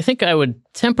think I would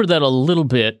temper that a little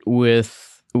bit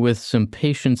with some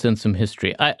patience and some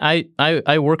history.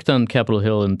 I worked on Capitol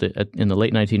Hill in the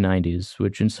late 1990s,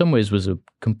 which in some ways was a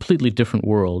completely different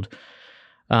world.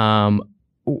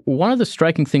 One of the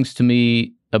striking things to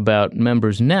me about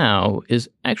members now is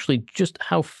actually just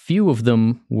how few of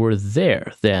them were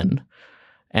there then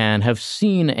and have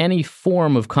seen any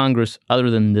form of Congress other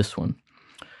than this one.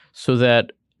 So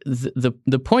that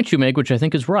the point you make, which I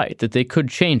think is right, that they could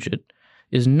change it,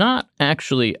 is not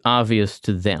actually obvious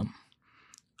to them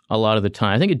a lot of the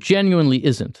time. I think it genuinely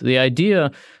isn't. The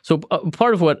idea, so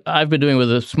part of what I've been doing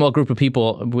with a small group of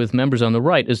people, with members on the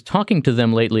right, is talking to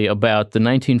them lately about the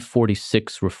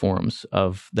 1946 reforms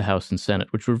of the House and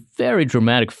Senate, which were very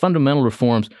dramatic, fundamental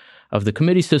reforms of the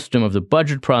committee system, of the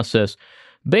budget process,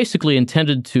 basically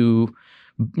intended to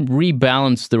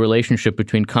rebalance the relationship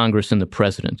between Congress and the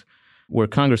president, where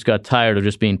Congress got tired of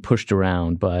just being pushed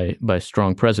around by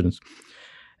strong presidents.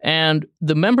 And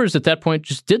the members at that point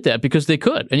just did that because they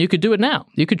could, and you could do it now.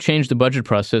 You could change the budget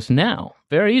process now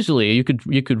very easily. You could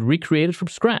recreate it from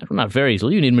scratch. Well, not very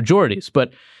easily. You need majorities,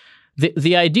 but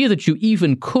the idea that you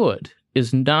even could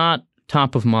is not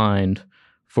top of mind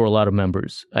for a lot of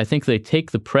members. I think they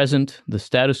take the present, the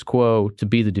status quo, to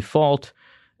be the default,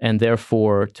 and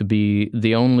therefore to be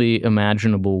the only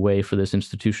imaginable way for this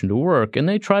institution to work. And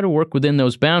they try to work within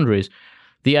those boundaries.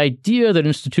 The idea that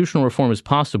institutional reform is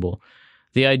possible,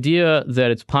 the idea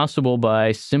that it's possible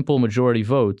by simple majority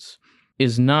votes,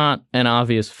 is not an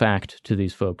obvious fact to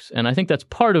these folks. And I think that's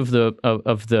part of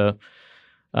the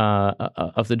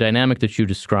dynamic that you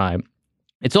describe.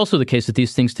 It's also the case that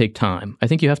these things take time. I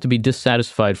think you have to be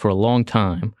dissatisfied for a long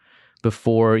time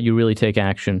before you really take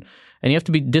action. And you have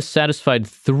to be dissatisfied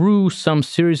through some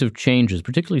series of changes,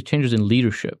 particularly changes in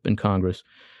leadership in Congress.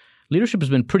 Leadership has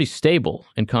been pretty stable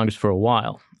in Congress for a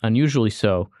while, unusually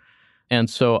so. And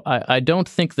so I don't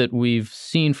think that we've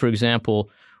seen, for example,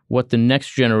 what the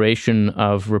next generation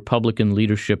of Republican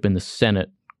leadership in the Senate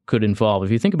could involve.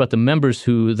 If you think about the members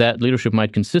who that leadership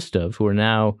might consist of, who are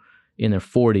now in their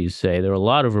 40s, say, there are a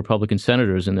lot of Republican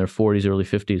senators in their 40s, early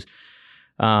 50s.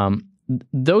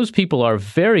 Those people are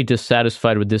very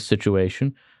dissatisfied with this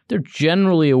situation. They're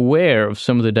generally aware of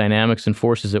some of the dynamics and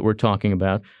forces that we're talking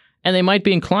about, and they might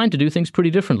be inclined to do things pretty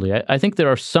differently. I think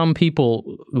there are some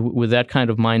people with that kind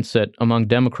of mindset among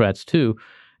Democrats too,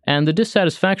 and the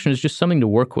dissatisfaction is just something to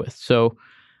work with. So,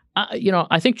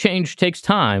 I think change takes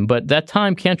time, but that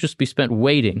time can't just be spent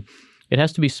waiting. It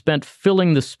has to be spent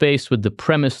filling the space with the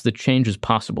premise that change is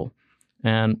possible.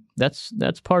 And that's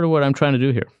part of what I'm trying to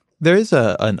do here. There is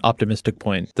an optimistic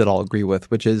point that I'll agree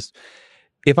with, which is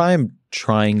if I'm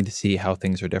trying to see how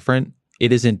things are different,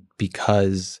 it isn't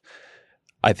because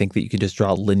I think that you can just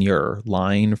draw a linear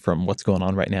line from what's going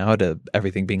on right now to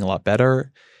everything being a lot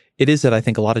better. It is that I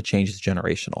think a lot of change is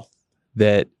generational,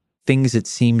 that things that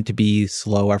seem to be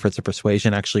slow efforts of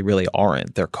persuasion actually really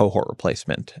aren't. They're cohort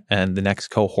replacement, and the next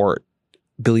cohort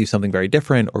believes something very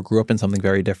different or grew up in something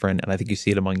very different. And I think you see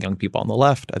it among young people on the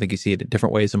left. I think you see it in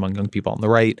different ways among young people on the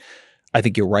right. I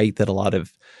think you're right that a lot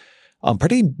of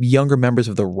particularly younger members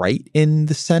of the right in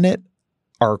the Senate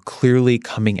are clearly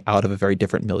coming out of a very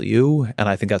different milieu. And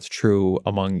I think that's true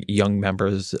among young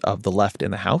members of the left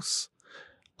in the House.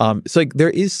 So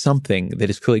there is something that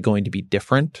is clearly going to be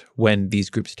different when these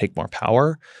groups take more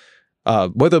power.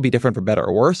 Whether it'll be different for better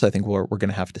or worse, I think we're going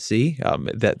to have to see.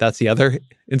 That's the other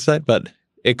insight, but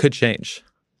it could change.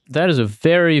 That is a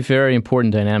very, very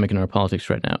important dynamic in our politics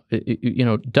right now.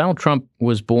 Donald Trump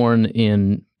was born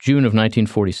in June of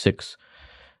 1946.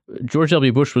 George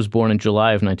W. Bush was born in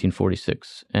July of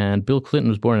 1946, and Bill Clinton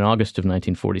was born in August of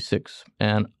 1946.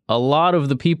 And a lot of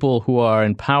the people who are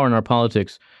in power in our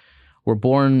politics were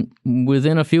born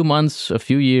within a few months, a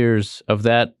few years of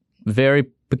that very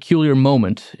peculiar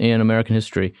moment in American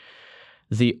history.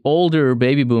 The older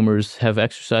baby boomers have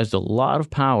exercised a lot of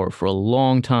power for a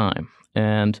long time,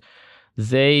 and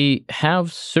they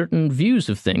have certain views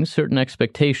of things, certain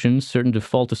expectations, certain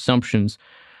default assumptions.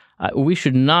 We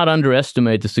should not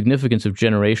underestimate the significance of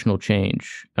generational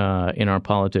change in our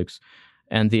politics.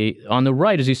 And on the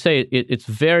right, as you say, it's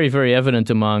very, very evident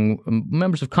among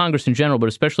members of Congress in general, but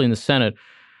especially in the Senate,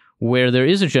 where there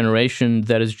is a generation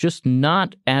that is just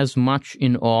not as much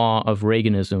in awe of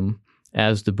Reaganism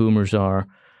as the boomers are,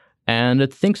 and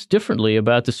it thinks differently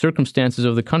about the circumstances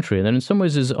of the country, and that in some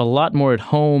ways is a lot more at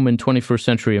home in 21st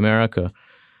century America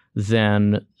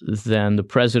than the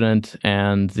president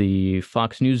and the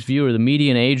Fox News viewer. The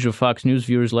median age of Fox News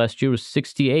viewers last year was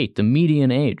 68, the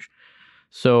median age.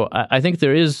 So I think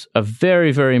there is a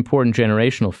very, very important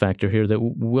generational factor here that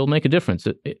will make a difference.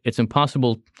 It's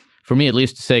impossible, for me at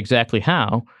least, to say exactly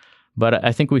how, but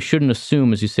I think we shouldn't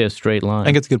assume, as you say, a straight line. I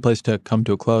think it's a good place to come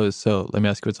to a close. So let me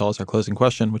ask you what's always our closing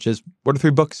question, which is, what are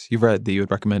 3 books you've read that you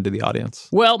would recommend to the audience?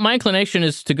 Well, my inclination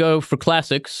is to go for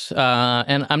classics,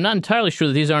 and I'm not entirely sure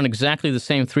that these aren't exactly the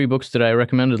same 3 books that I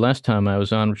recommended last time I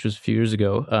was on, which was a few years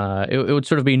ago. It would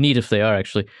sort of be neat if they are,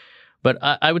 actually. But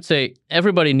I would say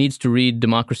everybody needs to read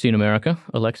Democracy in America,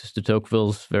 Alexis de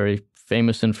Tocqueville's very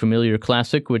famous and familiar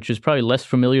classic, which is probably less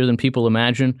familiar than people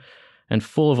imagine, and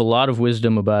full of a lot of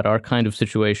wisdom about our kind of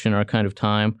situation, our kind of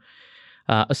time.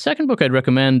 A second book I'd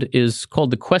recommend is called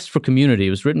The Quest for Community.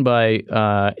 It was written by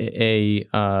a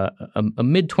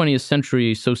mid-20th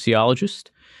century sociologist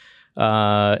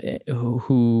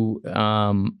who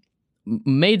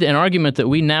made an argument that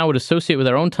we now would associate with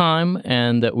our own time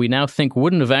and that we now think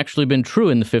wouldn't have actually been true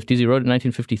in the 50s. He wrote it in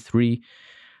 1953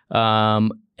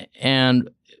 and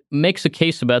makes a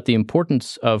case about the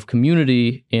importance of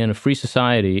community in a free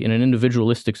society, in an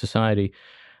individualistic society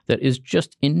that is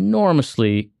just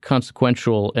enormously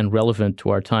consequential and relevant to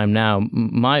our time now.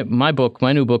 My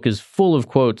new book is full of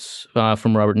quotes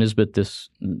from Robert Nisbet,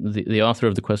 the author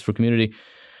of The Quest for Community,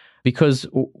 because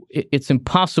it's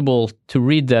impossible to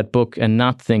read that book and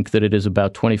not think that it is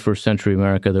about 21st century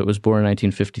America that was born in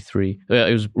 1953.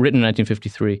 It was written in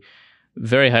 1953.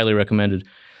 Very highly recommended.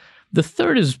 The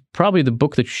third is probably the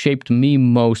book that shaped me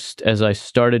most as I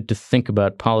started to think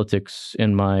about politics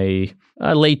in my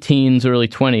late teens, early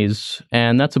 20s.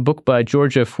 And that's a book by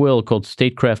George F. Will called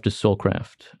Statecraft is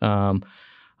Soulcraft,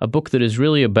 a book that is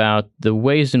really about the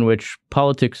ways in which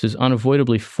politics is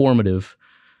unavoidably formative,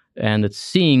 and that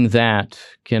seeing that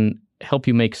can help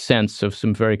you make sense of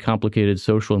some very complicated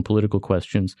social and political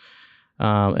questions.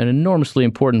 An enormously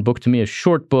important book to me, a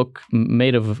short book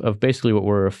made of basically what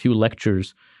were a few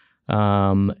lectures.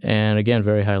 And again,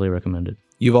 very highly recommended.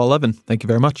 Yuval Levin, thank you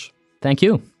very much. Thank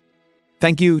you.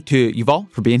 Thank you to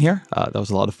Yuval for being here. That was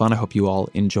a lot of fun. I hope you all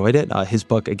enjoyed it. His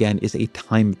book, again, is A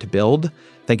Time to Build.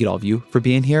 Thank you to all of you for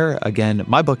being here. Again,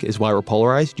 my book is Why We're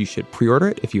Polarized. You should pre-order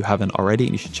it if you haven't already,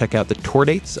 and you should check out the tour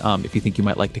dates if you think you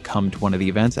might like to come to one of the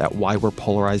events at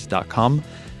whywe'repolarized.com.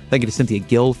 Thank you to Cynthia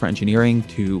Gill for engineering,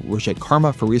 to Roget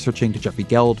Karma for researching, to Jeffrey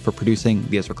Geld for producing.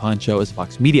 The Ezra Klein Show is a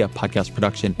Vox Media podcast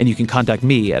production, and you can contact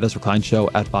me at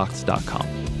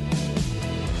EzraKleinShow@Vox.com.